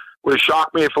 No. Would it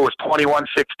shock me if it was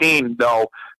 21-16? No.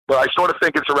 But I sort of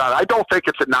think it's around. I don't think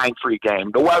it's a 9-3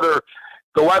 game. The weather's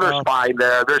fine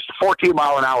there. There's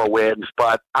 14-mile-an-hour winds,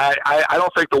 but I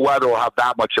don't think the weather will have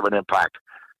that much of an impact.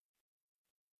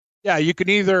 Yeah, you can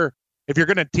either, if you're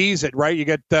going to tease it, right, you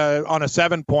get on a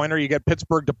 7-pointer, you get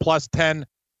Pittsburgh to plus 10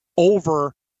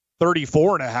 over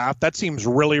 34.5. That seems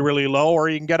really, really low. Or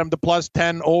you can get them to plus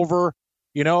 10 over,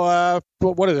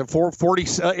 what is it, 440?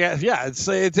 It's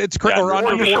crazy. Or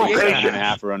under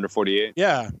 48.5 or under 48.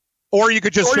 Yeah. Or you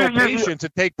could just show patience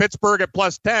and take Pittsburgh at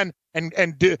plus 10 and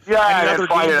do another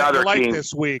game that you like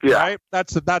this week, right?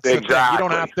 That's exactly. The thing. You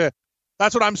don't have to.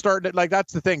 That's what I'm starting to like.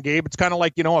 That's the thing, Gabe. It's kind of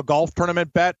like a golf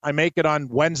tournament bet. I make it on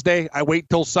Wednesday. I wait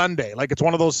till Sunday. Like it's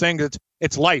one of those things.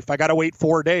 It's life. I got to wait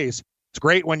 4 days. It's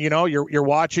great when you're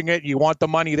watching it. You want the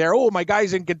money there. Oh, my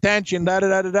guy's in contention.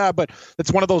 But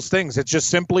it's one of those things. It's just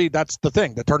simply that's the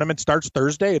thing. The tournament starts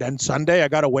Thursday. It ends Sunday. I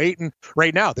got to wait. And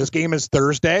right now, this game is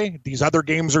Thursday. These other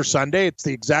games are Sunday. It's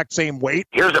the exact same weight.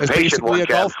 Here's a patient one,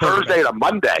 Thursday to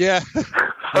Monday. Yeah.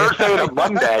 Thursday to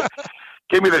Monday.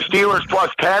 Give me the Steelers plus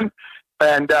 10.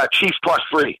 And Chiefs plus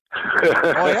 3.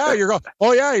 You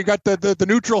got the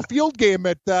neutral field game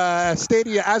at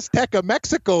Stadia Azteca,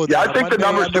 Mexico. Yeah, I think the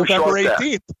number's too short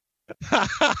 18th. I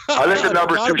think the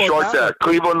number's too short there.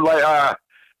 Cleveland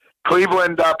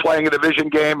playing a division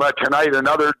game tonight,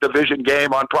 another division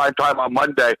game on primetime on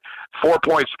Monday,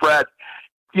 4-point spread.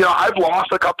 I've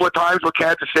lost a couple of times with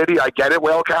Kansas City. I get it,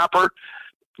 Whale Capper.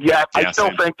 Yet I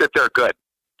still think that they're good.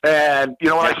 And,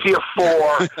 when I see a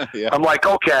 4, I'm like,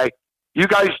 okay. You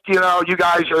guys are.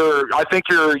 I think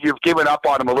you've given up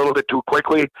on them a little bit too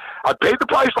quickly. I paid the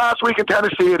price last week in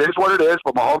Tennessee. It is what it is.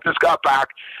 But Mahomes just got back.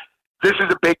 This is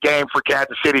a big game for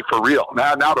Kansas City for real.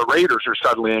 Now the Raiders are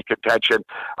suddenly in contention.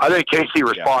 I think KC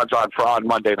responds on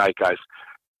Monday night, guys.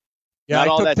 Yeah, not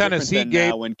all that Tennessee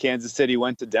game when Kansas City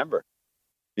went to Denver.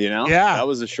 That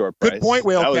was a short price. Good point,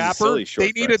 Whale Capper.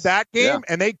 They needed that game,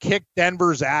 and they kicked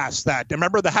Denver's ass.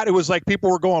 Remember that? It was like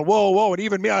people were going, whoa, and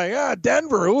even me, like,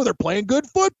 Denver, they're playing good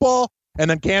football.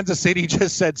 And then Kansas City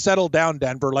just said, settle down,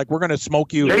 Denver. Like, we're going to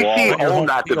smoke you. KC own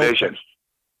that division.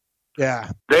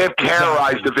 Yeah. They have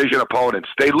terrorized division opponents.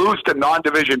 They lose to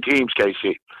non-division teams,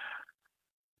 KC.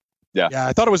 Yeah,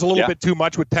 I thought it was a little bit too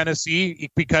much with Tennessee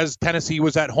because Tennessee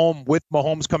was at home with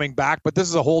Mahomes coming back, but this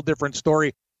is a whole different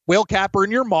story. Whale Capper,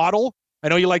 in your model, I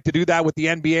know you like to do that with the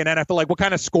NBA and NFL. Like, what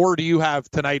kind of score do you have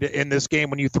tonight in this game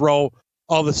when you throw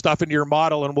all the stuff into your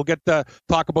model? And we'll get to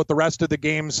talk about the rest of the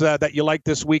games that you like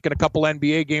this week and a couple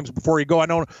NBA games before you go. I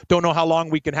don't know how long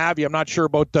we can have you. I'm not sure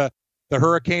about the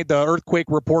hurricane, the earthquake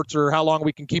reports, or how long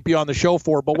we can keep you on the show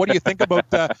for. But what do you think about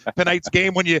tonight's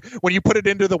game when you put it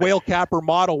into the Whale Capper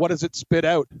model? What does it spit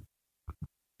out?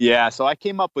 Yeah, so I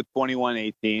came up with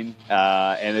 21-18,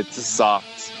 and it's a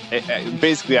soft.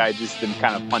 Basically, I just am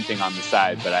kind of punting on the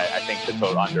side, but I think the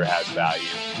total under has value.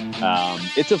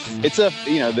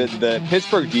 The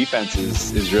Pittsburgh defense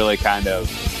is really kind of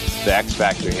the X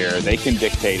factor here. They can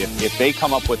dictate if they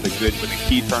come up with a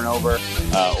key turnover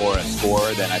or a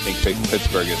score, then I think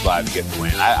Pittsburgh is live to get the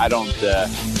win. I'm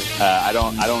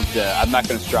not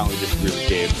going to strongly disagree with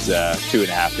Gabe's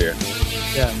 2.5 here.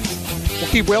 Yeah. We'll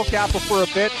keep Whale Capper for a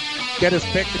bit, get his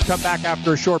pick, and come back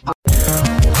after a short break.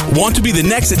 Want to be the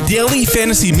next daily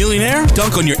fantasy millionaire?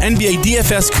 Dunk on your NBA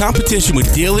DFS competition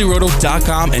with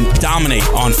DailyRoto.com and dominate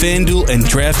on FanDuel and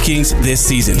DraftKings this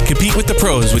season. Compete with the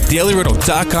pros with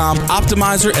DailyRoto.com,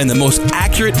 Optimizer, and the most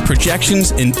accurate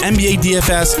projections in NBA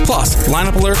DFS, plus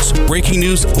lineup alerts, breaking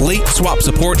news, late swap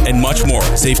support, and much more.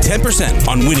 Save 10%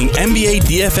 on winning NBA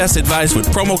DFS advice with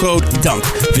promo code DUNK.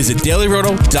 Visit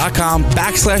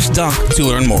DailyRoto.com/dunk to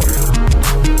learn more.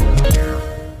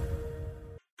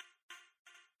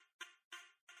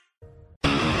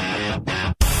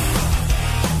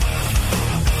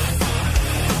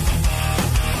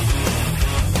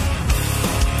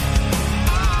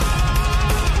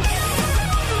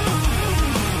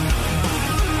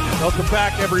 Welcome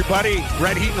back, everybody.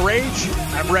 Red Heat and Rage.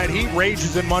 I'm Red Heat. Rage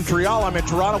is in Montreal. I'm in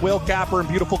Toronto. Will Capper in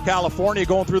beautiful California,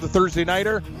 going through the Thursday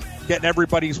Nighter, getting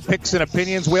everybody's picks and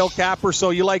opinions. Will Capper, so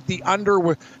you like the under,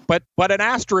 but an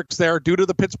asterisk there due to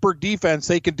the Pittsburgh defense.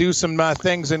 They can do some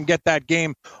things and get that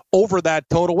game over that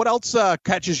total. What else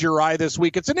catches your eye this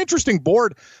week? It's an interesting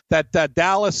board, that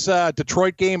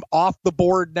Dallas-Detroit game off the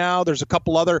board now. There's a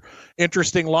couple other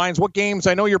interesting lines. What games?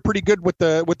 I know you're pretty good with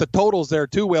the totals there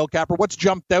too, Will Capper. What's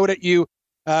jumped out at you?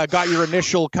 Got your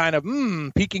initial kind of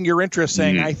piquing your interest,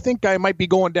 saying, I think I might be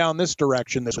going down this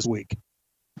direction this week.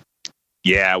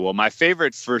 Yeah, well, my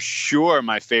favorite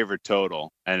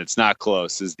total, and it's not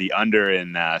close, is the under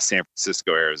in San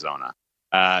Francisco, Arizona.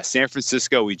 San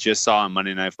Francisco, we just saw on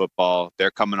Monday Night Football. They're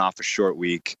coming off a short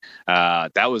week.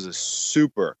 That was a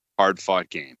super hard-fought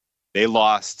game. They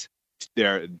lost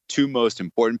their two most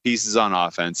important pieces on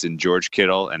offense in George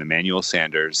Kittle and Emmanuel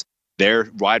Sanders.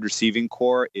 Their wide receiving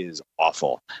core is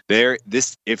awful.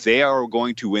 If they are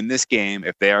going to win this game,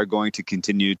 if they are going to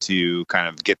continue to kind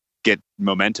of get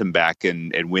momentum back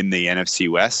and win the NFC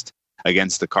West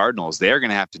against the Cardinals, they're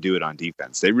going to have to do it on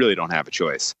defense. They really don't have a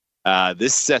choice.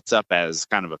 This sets up as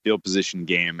kind of a field position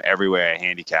game every way I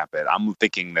handicap it. I'm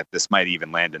thinking that this might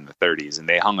even land in the 30s, and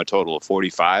they hung a total of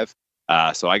 45.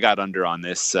 So I got under on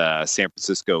this San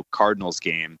Francisco Cardinals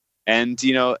game. And,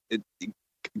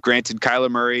 granted,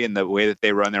 Kyler Murray and the way that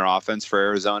they run their offense for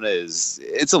Arizona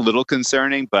it's a little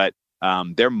concerning, but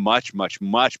they're much, much,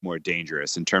 much more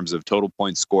dangerous in terms of total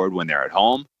points scored when they're at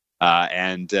home.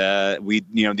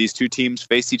 These two teams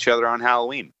faced each other on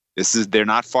Halloween. They're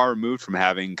not far removed from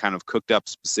having kind of cooked up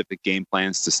specific game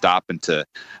plans to stop and to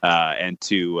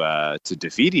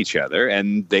defeat each other,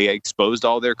 and they exposed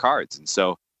all their cards. And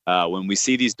so when we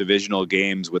see these divisional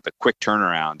games with a quick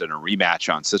turnaround and a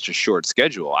rematch on such a short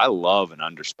schedule, I love an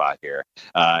underspot here.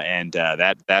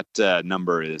 That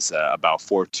number is about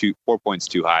 4 points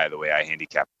too high the way I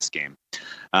handicap this game.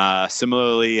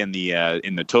 Similarly, in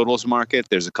the totals market,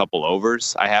 there's a couple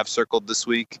overs I have circled this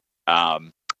week.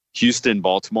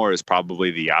 Houston-Baltimore is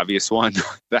probably the obvious one.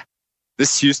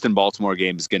 This Houston-Baltimore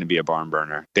game is going to be a barn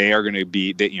burner. They are going to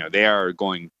be, they are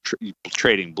going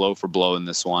trading blow for blow in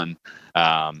this one.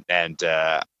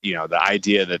 The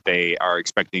idea that they are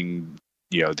expecting,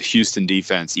 the Houston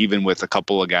defense, even with a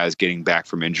couple of guys getting back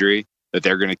from injury, that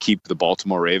they're going to keep the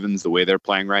Baltimore Ravens the way they're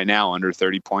playing right now under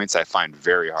 30 points, I find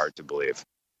very hard to believe.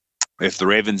 If the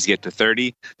Ravens get to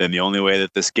 30, then the only way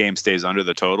that this game stays under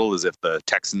the total is if the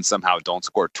Texans somehow don't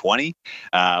score 20,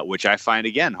 which I find,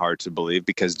 again, hard to believe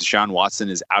because Deshaun Watson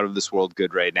is out of this world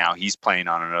good right now. He's playing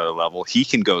on another level. He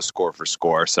can go score for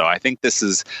score. So I think this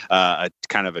is a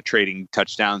kind of a trading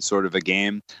touchdown sort of a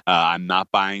game. I'm not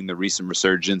buying the recent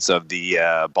resurgence of the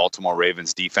Baltimore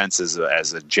Ravens defense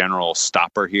as a general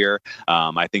stopper here.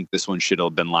 I think this one should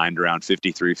have been lined around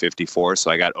 53-54, so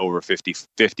I got over 50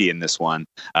 in this one.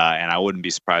 And I wouldn't be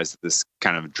surprised if this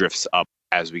kind of drifts up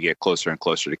as we get closer and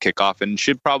closer to kickoff, and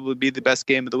should probably be the best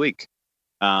game of the week.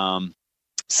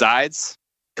 Sides,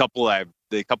 the couple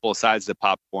of sides that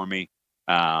pop for me.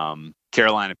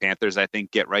 Carolina Panthers, I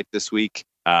think, get right this week.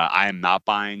 I am not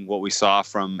buying what we saw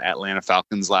from Atlanta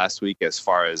Falcons last week as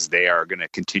far as they are going to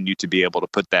continue to be able to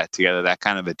put that together, that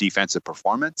kind of a defensive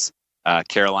performance.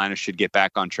 Carolina should get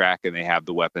back on track, and they have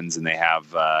the weapons, and they have,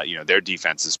 their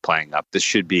defense is playing up. This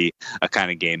should be a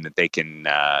kind of game that they can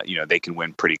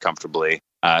win pretty comfortably.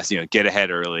 Get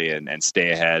ahead early and stay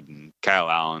ahead, and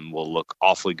Kyle Allen will look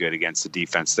awfully good against a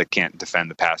defense that can't defend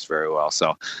the pass very well.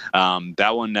 So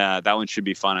that one should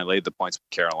be fun. I laid the points with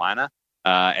Carolina,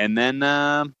 and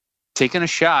then taking a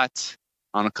shot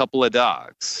on a couple of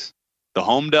dogs. The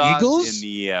home dogs Eagles? In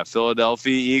the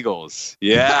Philadelphia Eagles.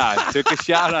 Yeah, I took a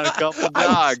shot on a couple of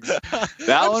dogs.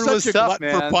 That one was tough,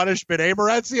 man. For punishment,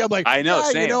 Morency? I'm like, I know,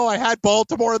 same. I had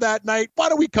Baltimore that night. Why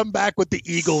don't we come back with the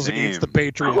Eagles against the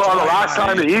Patriots? Well, the last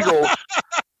time the Eagles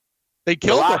they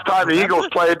killed the last time the Eagles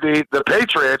played the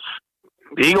Patriots,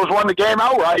 the Eagles won the game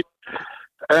outright,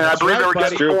 and I believe they were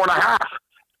getting 4.5.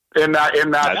 in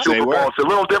that Super Bowl. It's a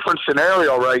little different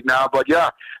scenario right now, but yeah.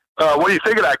 What do you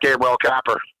think of that game, Will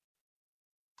Capper?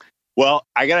 Well,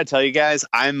 I got to tell you guys,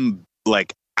 I'm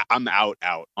out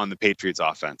on the Patriots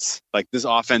offense. Like, this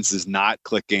offense is not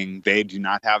clicking. They do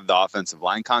not have the offensive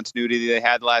line continuity they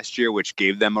had last year, which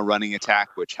gave them a running attack,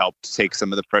 which helped take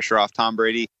some of the pressure off Tom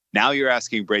Brady. Now you're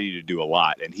asking Brady to do a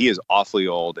lot, and he is awfully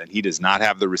old, and he does not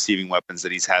have the receiving weapons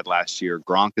that he's had last year.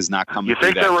 Gronk is not coming. You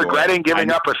think they're regretting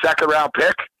giving up a second-round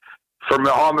pick for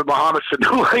Mohamed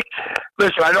Sanu? Like,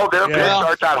 listen, I know their picks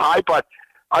aren't that high, but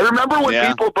I remember when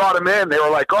people brought him in, they were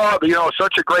like, "Oh,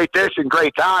 such a great this and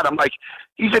great that." I'm like,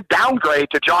 he's a downgrade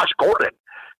to Josh Gordon.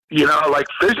 Like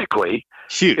physically.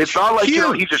 Huge. It's not like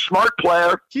he's a smart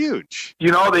player. Huge.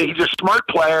 He's a smart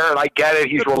player, and I get it.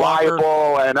 He's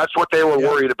reliable, and that's what they were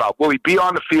worried about. Will he be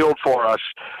on the field for us?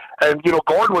 And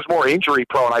Gordon was more injury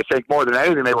prone, I think, more than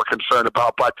anything they were concerned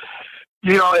about. But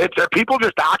people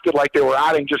just acted like they were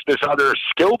adding just this other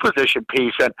skill position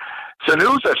piece. And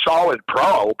Sanu's a solid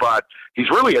pro, but he's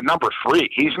really a number 3.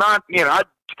 He's not.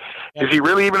 Is he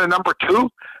really even a number 2?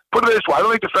 Put it this way, I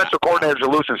don't think defensive coordinators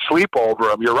are losing sleep over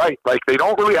him. You're right. Like, they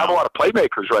don't really have a lot of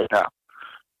playmakers right now.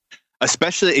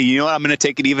 Especially, I'm going to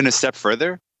take it even a step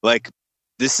further. Like,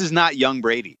 this is not young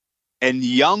Brady. And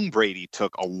young Brady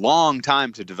took a long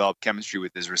time to develop chemistry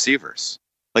with his receivers.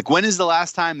 Like, when is the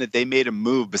last time that they made a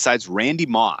move besides Randy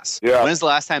Moss? Yeah. When is the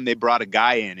last time they brought a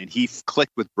guy in and he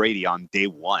clicked with Brady on day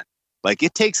one? Like,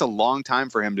 it takes a long time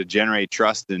for him to generate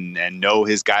trust and know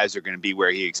his guys are going to be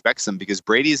where he expects them, because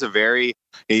Brady's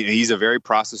he's a very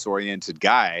process-oriented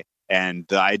guy. And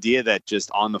the idea that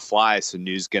just on the fly,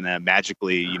 Sanu's going to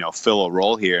magically, fill a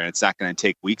role here, and it's not going to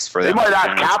take weeks for them. They might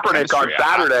ask Kaepernick on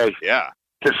Saturday. Yeah.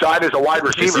 To sign as a wide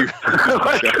receiver.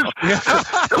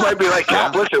 It might be like,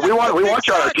 Cap, listen, we want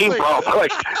you on our team, bro.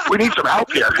 Like, we need some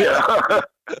help here.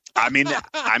 I mean,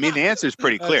 the answer is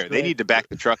pretty clear. They need to back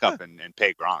the truck up and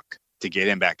pay Gronk to get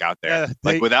him back out there.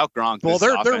 Without Gronk,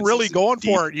 they're really going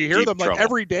for it. You hear them like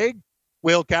every day.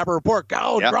 Will Capper report,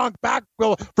 Gronk back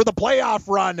for the playoff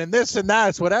run and this and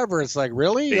that, whatever. It's like,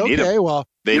 really? Okay, well,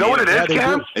 you know what it is,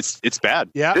 Cam? It's bad.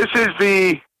 Yeah. This is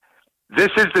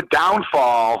the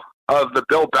downfall of the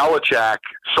Bill Belichick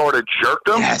sort of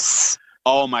jerkdom. Yes.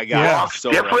 Oh my God.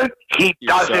 So different. Right. He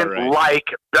doesn't like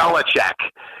Belichick.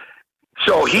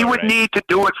 So he would need to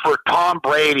do it for Tom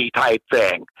Brady type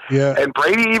thing. Yeah. And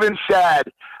Brady even said,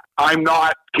 I'm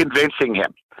not convincing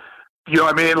him. You know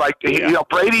what I mean? Like,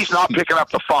 Brady's not picking up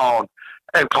the phone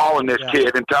and calling this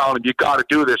kid and telling him, you got to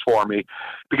do this for me.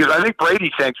 Because I think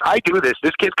Brady thinks, I do this.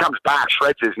 This kid comes back,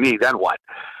 shreds his knee, then what?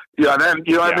 And then,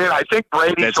 what I mean? I think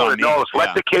Brady sort of knows,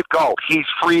 let the kid go. He's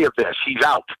free of this. He's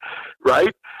out.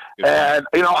 Right? And,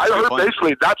 I heard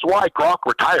basically that's why Gronk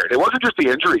retired. It wasn't just the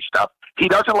injury stuff. He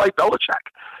doesn't like Belichick.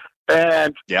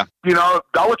 And,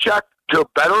 Belichick, to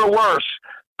better or worse,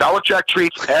 Belichick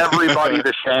treats everybody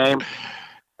the same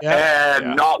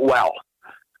and not well.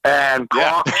 And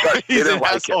Gronk just didn't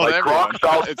like it. Like, Gronk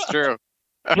felt it's true.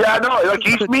 Yeah, no, like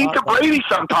he's mean to Brady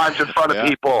sometimes in front of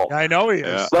people. I know he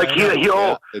is. Like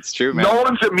he'll. It's true, man. No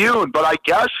one's immune, but I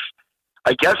guess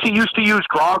he used to use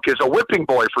Gronk as a whipping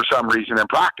boy for some reason in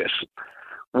practice.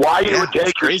 Why you would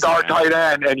take your star tight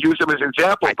end and use him as an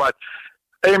example? But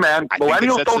hey, man,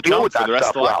 millennials don't deal with that the rest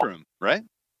stuff of the locker room, right?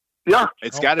 Yeah,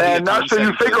 it's got to be. And so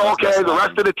you figure, okay, the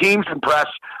rest of the team's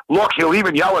impressed. Look, he'll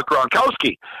even yell at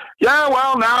Gronkowski. Yeah,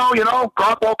 well, now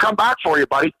Gronk won't come back for you,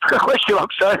 buddy. You know what I'm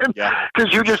saying? Yeah.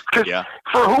 Because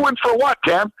for who and for what,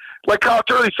 Cam? Like Kyle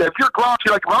Turley said, if you're Gronk,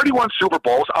 you're like, I've already won Super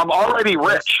Bowls. I'm already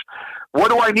rich. What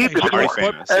do I need this for?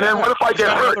 Famous, and then what if I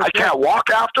get hurt? I can't walk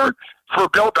after. For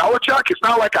Bill Belichick, it's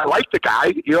not like I like the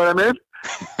guy. You know what I mean?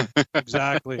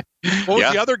 Exactly. What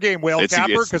was the other game, Will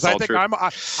Capper? Because I think true.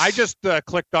 I just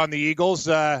clicked on the Eagles.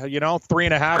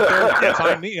 3.5 there.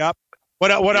 Sign me up.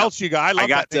 What else you got? I love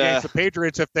that against the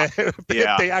Patriots. If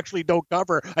they actually don't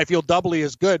cover, I feel doubly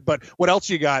as good. But what else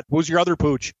you got? Who's your other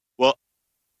pooch? Well,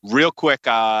 real quick,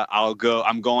 I'll go.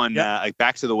 I'm going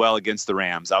back to the well against the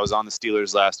Rams. I was on the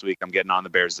Steelers last week. I'm getting on the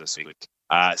Bears this week.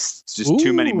 It's just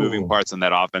too many moving parts on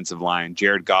that offensive line.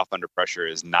 Jared Goff under pressure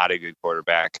is not a good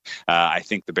quarterback. I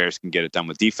think the Bears can get it done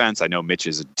with defense. I know Mitch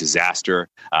is a disaster,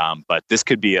 but this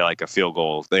could be like a field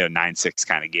goal, 9-6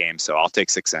 kind of game. So I'll take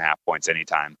 6.5 points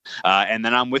anytime. And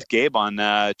then I'm with Gabe on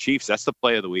Chiefs. That's the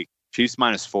play of the week. Chiefs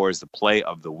 -4 is the play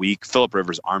of the week. Phillip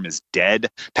Rivers' arm is dead.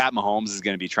 Pat Mahomes is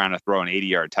going to be trying to throw an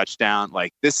 80-yard touchdown.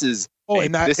 Like, this is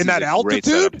in that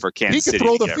altitude for Kansas City. He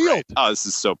can throw the field. Right. Oh, this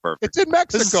is so perfect. It's in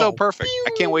Mexico. This is so perfect. I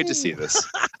can't wait to see this.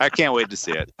 I can't wait to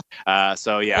see it. I'm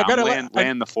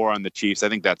laying the 4 on the Chiefs. I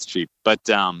think that's cheap. But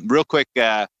real quick,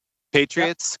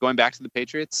 Patriots. Going back to the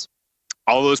Patriots.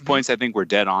 all those points I think were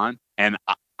dead on. And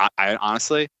I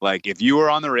honestly, like, if you were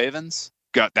on the Ravens,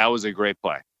 that was a great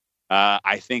play.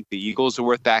 I think the Eagles are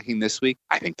worth backing this week.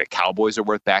 I think the Cowboys are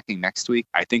worth backing next week.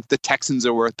 I think the Texans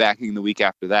are worth backing the week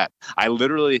after that. I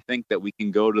literally think that we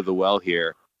can go to the well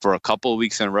here for a couple of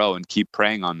weeks in a row and keep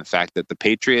preying on the fact that the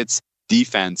Patriots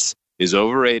defense is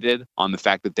overrated, on the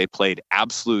fact that they played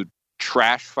absolute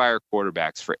trash fire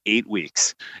quarterbacks for 8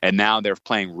 weeks, and now they're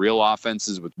playing real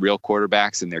offenses with real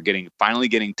quarterbacks, and they're finally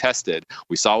getting tested.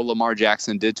 We saw what Lamar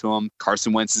Jackson did to him.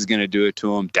 Carson Wentz is going to do it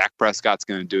to him. Dak Prescott's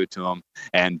going to do it to him,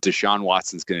 and Deshaun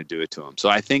Watson's going to do it to him. So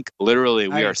I think literally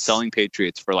we are selling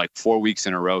Patriots for like 4 weeks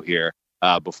in a row here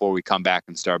before we come back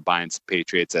and start buying some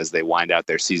Patriots as they wind out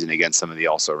their season against some of the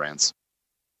also-rans.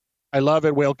 I love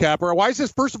it, Whale Capper. Why is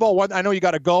this? First of all, I know you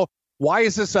got to go. Why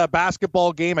is this a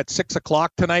basketball game at 6:00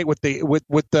 tonight with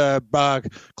the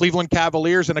Cleveland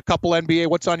Cavaliers and a couple NBA?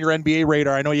 What's on your NBA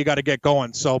radar? I know you got to get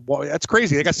going. So that's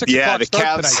crazy. They got 6 o'clock the start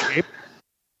Cavs, tonight, Gabe.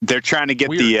 They're trying to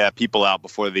get the people out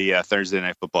before the Thursday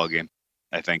night football game.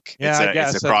 I think it's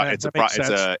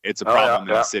a problem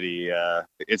in the city.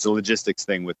 It's a logistics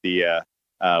thing with the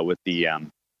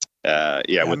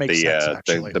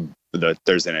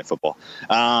Thursday night football.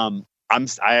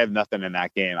 I have nothing in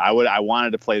that game. I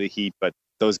wanted to play the Heat, but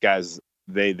those guys,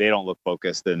 they don't look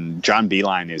focused. And John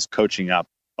Beilein is coaching up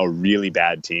a really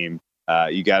bad team.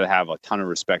 You got to have a ton of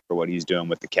respect for what he's doing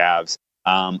with the Cavs.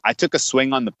 I took a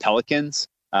swing on the Pelicans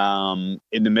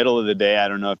in the middle of the day. I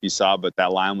don't know if you saw, but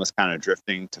that line was kind of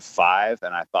drifting to 5,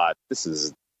 and I thought this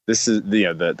is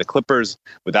the Clippers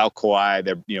without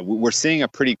Kawhi. We're seeing a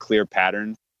pretty clear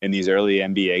pattern in these early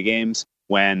NBA games.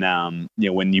 When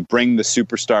you bring the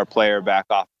superstar player back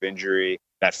off of injury,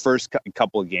 that first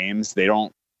couple of games, they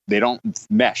don't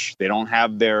mesh. They don't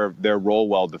have their role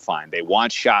well defined. They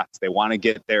want shots. They want to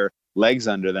get their legs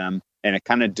under them, and it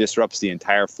kind of disrupts the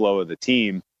entire flow of the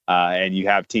team. And you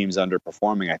have teams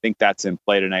underperforming. I think that's in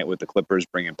play tonight with the Clippers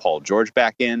bringing Paul George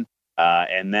back in,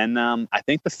 and then I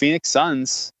think the Phoenix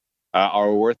Suns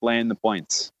are worth laying the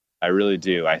points. I really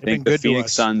do. I think the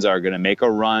Phoenix Suns are going to make a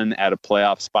run at a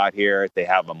playoff spot here. They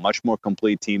have a much more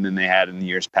complete team than they had in the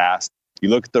years past. You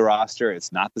look at the roster;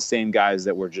 it's not the same guys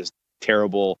that were just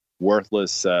terrible,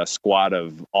 worthless squad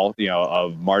of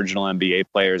marginal NBA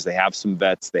players. They have some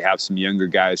vets. They have some younger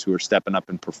guys who are stepping up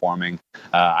and performing.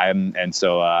 I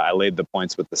laid the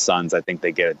points with the Suns. I think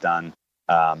they get it done.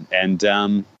 And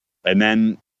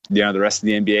then the rest of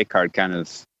the NBA card kind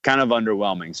of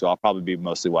underwhelming. So I'll probably be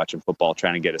mostly watching football,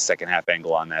 trying to get a second half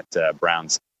angle on that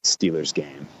Browns-Steelers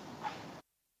game.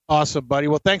 Awesome, buddy.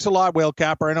 Well, thanks a lot, Whale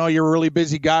Capper. I know you're a really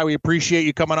busy guy. We appreciate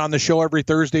you coming on the show every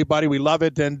Thursday, buddy. We love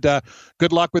it, and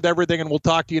good luck with everything, and we'll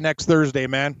talk to you next Thursday,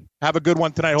 man. Have a good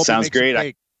one tonight. Hope Sounds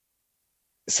great.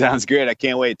 Sounds great. I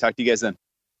can't wait. Talk to you guys then.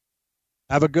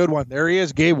 Have a good one. There he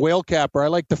is, Gabe Whale Capper. I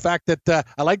like the fact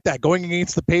that going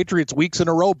against the Patriots weeks in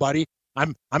a row, buddy.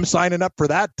 I'm signing up for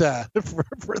that. For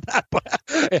that, but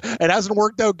it hasn't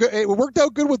worked out good. It worked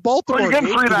out good with Baltimore. Well, you're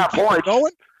getting 3.5 points.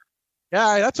 Going?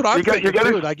 Yeah, that's what I'm thinking.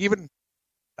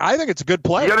 I think it's a good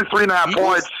play. You get 3.5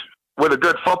 points with a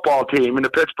good football team in the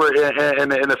Pittsburgh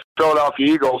and the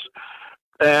Philadelphia Eagles,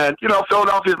 and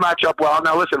Philadelphia's match up well.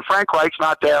 Now listen, Frank Reich's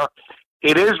not there.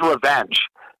 It is revenge,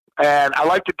 and I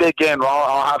like to dig in.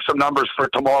 I'll have some numbers for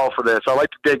tomorrow for this. I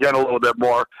like to dig in a little bit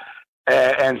more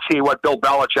and see what Bill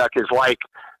Belichick is like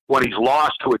when he's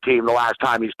lost to a team the last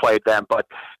time he's played them. But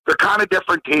they're kind of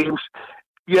different teams.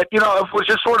 Yet, if it was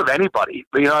just sort of anybody,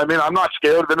 I'm not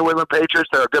scared of the New England Patriots.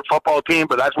 They're a good football team,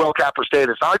 but as Will Capper stated,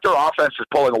 it's not like their offense is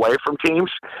pulling away from teams.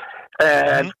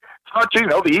 And it's not,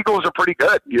 the Eagles are pretty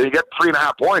good. You get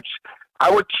 3.5 points.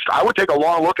 I would take a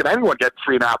long look at anyone getting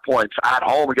 3.5 points at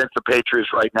home against the Patriots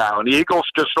right now. And the Eagles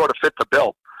just sort of fit the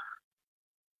bill.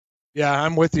 Yeah,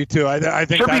 I'm with you too. I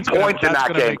think should be points in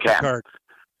that game, Cam.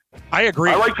 I agree.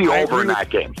 I like the over in that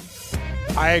game.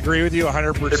 I agree with you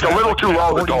 100%. It's a little too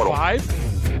low, the total.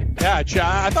 Yeah,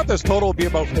 I thought this total would be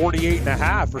about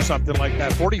 48.5 or something like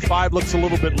that. 45 looks a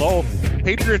little bit low.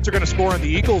 Patriots are going to score on the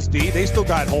Eagles' D. They still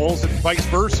got holes and vice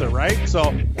versa, right?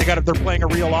 So they're playing a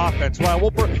real offense. Well,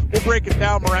 we'll break it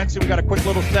down, Morency. We got a quick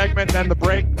little segment, then the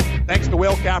break. Thanks to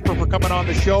Whale Capper for coming on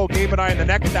the show. Gabe and I in the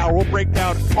next hour, we'll break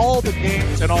down all the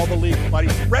games and all the leagues, buddy.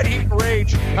 Red Heat and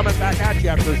Rage coming back at you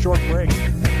after a short break.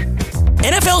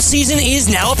 NFL season is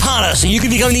now upon us, and you can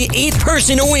become the 8th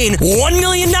person to win $1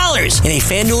 million in a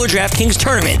FanDuel or DraftKings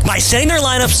tournament by setting their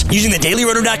lineups using the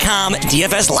DailyRoto.com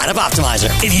DFS lineup optimizer.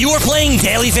 If you are playing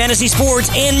daily fantasy sports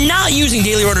and not using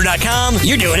DailyRoto.com,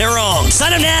 you're doing it wrong.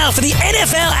 Sign up now for the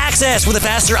NFL access with a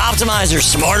faster optimizer,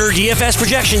 smarter DFS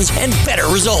projections, and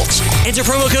better results. Enter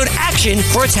promo code ACTION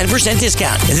for a 10%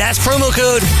 discount. That's promo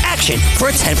code ACTION for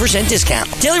a 10% discount.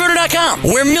 DailyRoto.com,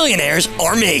 where millionaires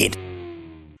are made.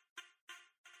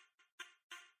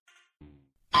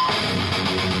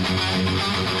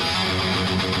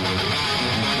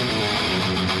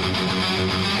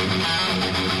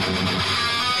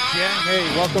 Hey,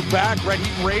 welcome back. Red Heat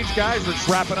and Rage, guys. We're just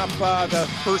wrapping up the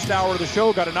first hour of the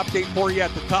show. Got an update for you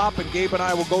at the top, and Gabe and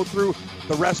I will go through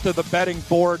the rest of the betting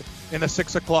board in the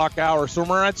 6 o'clock hour. So,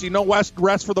 Morency, no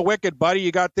rest for the wicked, buddy.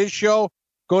 You got this show.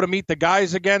 Go to meet the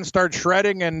guys again, start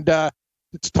shredding, and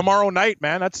it's tomorrow night,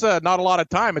 man. That's not a lot of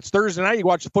time. It's Thursday night. You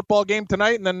watch the football game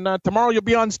tonight, and then tomorrow you'll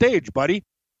be on stage, buddy.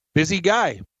 Busy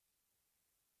guy.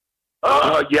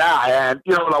 Yeah, and,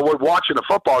 when we're watching the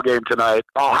football game tonight,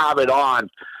 I'll have it on,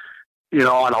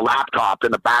 on a laptop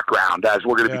in the background as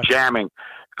we're going to be jamming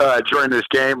during this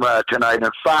game tonight. In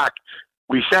fact,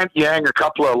 we sent Yang a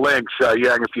couple of links.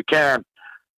 Yang, if you can,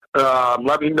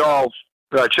 let me know.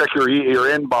 Check your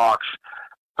inbox.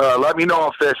 Let me know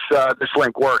if this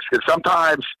link works, because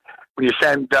sometimes when you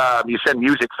send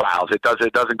music files, it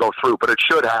doesn't go through, but it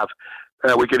should have.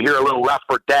 We can hear a little Left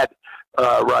 4 Dead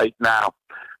right now.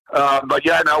 But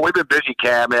yeah, no, we've been busy,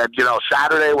 Cam, and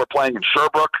Saturday we're playing in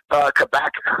Sherbrooke,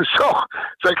 Quebec. So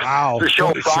it's like the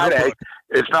show Friday. Sherbrooke.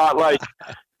 It's not like,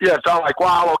 it's not like,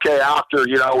 wow, okay, after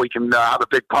we can have a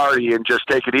big party and just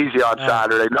take it easy on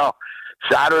Saturday. No,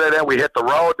 Saturday then we hit the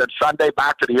road, then Sunday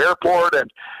back to the airport,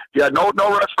 and no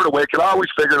rest for the wicked. I always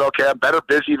figured, okay, I'm better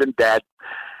busy than dead,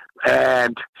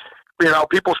 and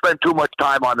people spend too much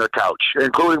time on their couch,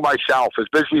 including myself, as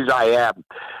busy as I am.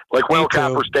 Like Will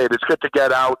Capper stated, it's good to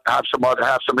get out, have some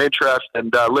interest,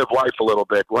 and live life a little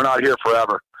bit. We're not here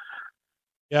forever.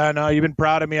 Yeah, no, you've been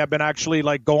proud of me. I've been actually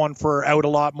going out a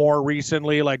lot more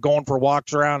recently, going for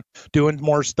walks around, doing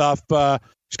more stuff.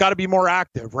 Just got to be more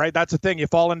active, right? That's the thing. You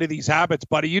fall into these habits,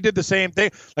 buddy. You did the same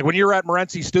thing. Like when you were at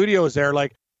Morency Studios there,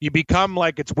 you become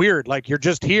it's weird. You're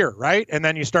just here, right? And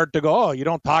then you start to go, you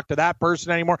don't talk to that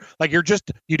person anymore. You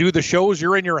do the shows,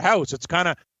 you're in your house.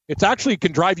 It's actually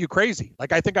can drive you crazy.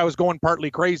 I think I was going partly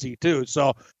crazy too.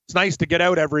 So it's nice to get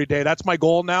out every day. That's my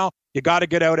goal now. You got to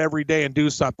get out every day and do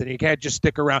something. You can't just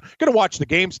stick around. You're going to watch the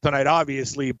games tonight,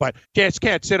 obviously, but you just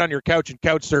can't sit on your couch and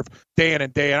couch surf day in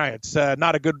and day out. It's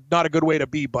not a good way to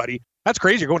be, buddy. That's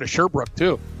crazy. You're going to Sherbrooke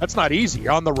too. That's not easy.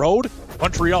 You're on the road,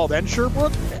 Montreal, then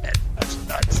Sherbrooke. Man, that's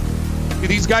nuts. Do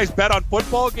these guys bet on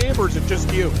football game, or is it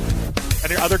just you?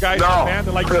 And the other guys in the band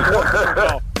that like sports?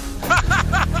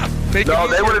 No,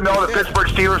 they wouldn't know the Pittsburgh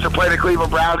Steelers are playing the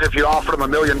Cleveland Browns if you offered them $1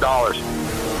 million.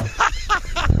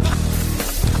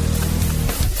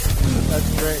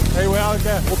 That's great. Hey, well,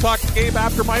 we'll talk to Gabe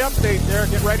after my update there.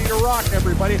 Get ready to rock,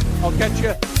 everybody. I'll catch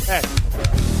you. Hey,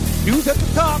 news at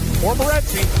the top. More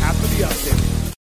Morency after the update.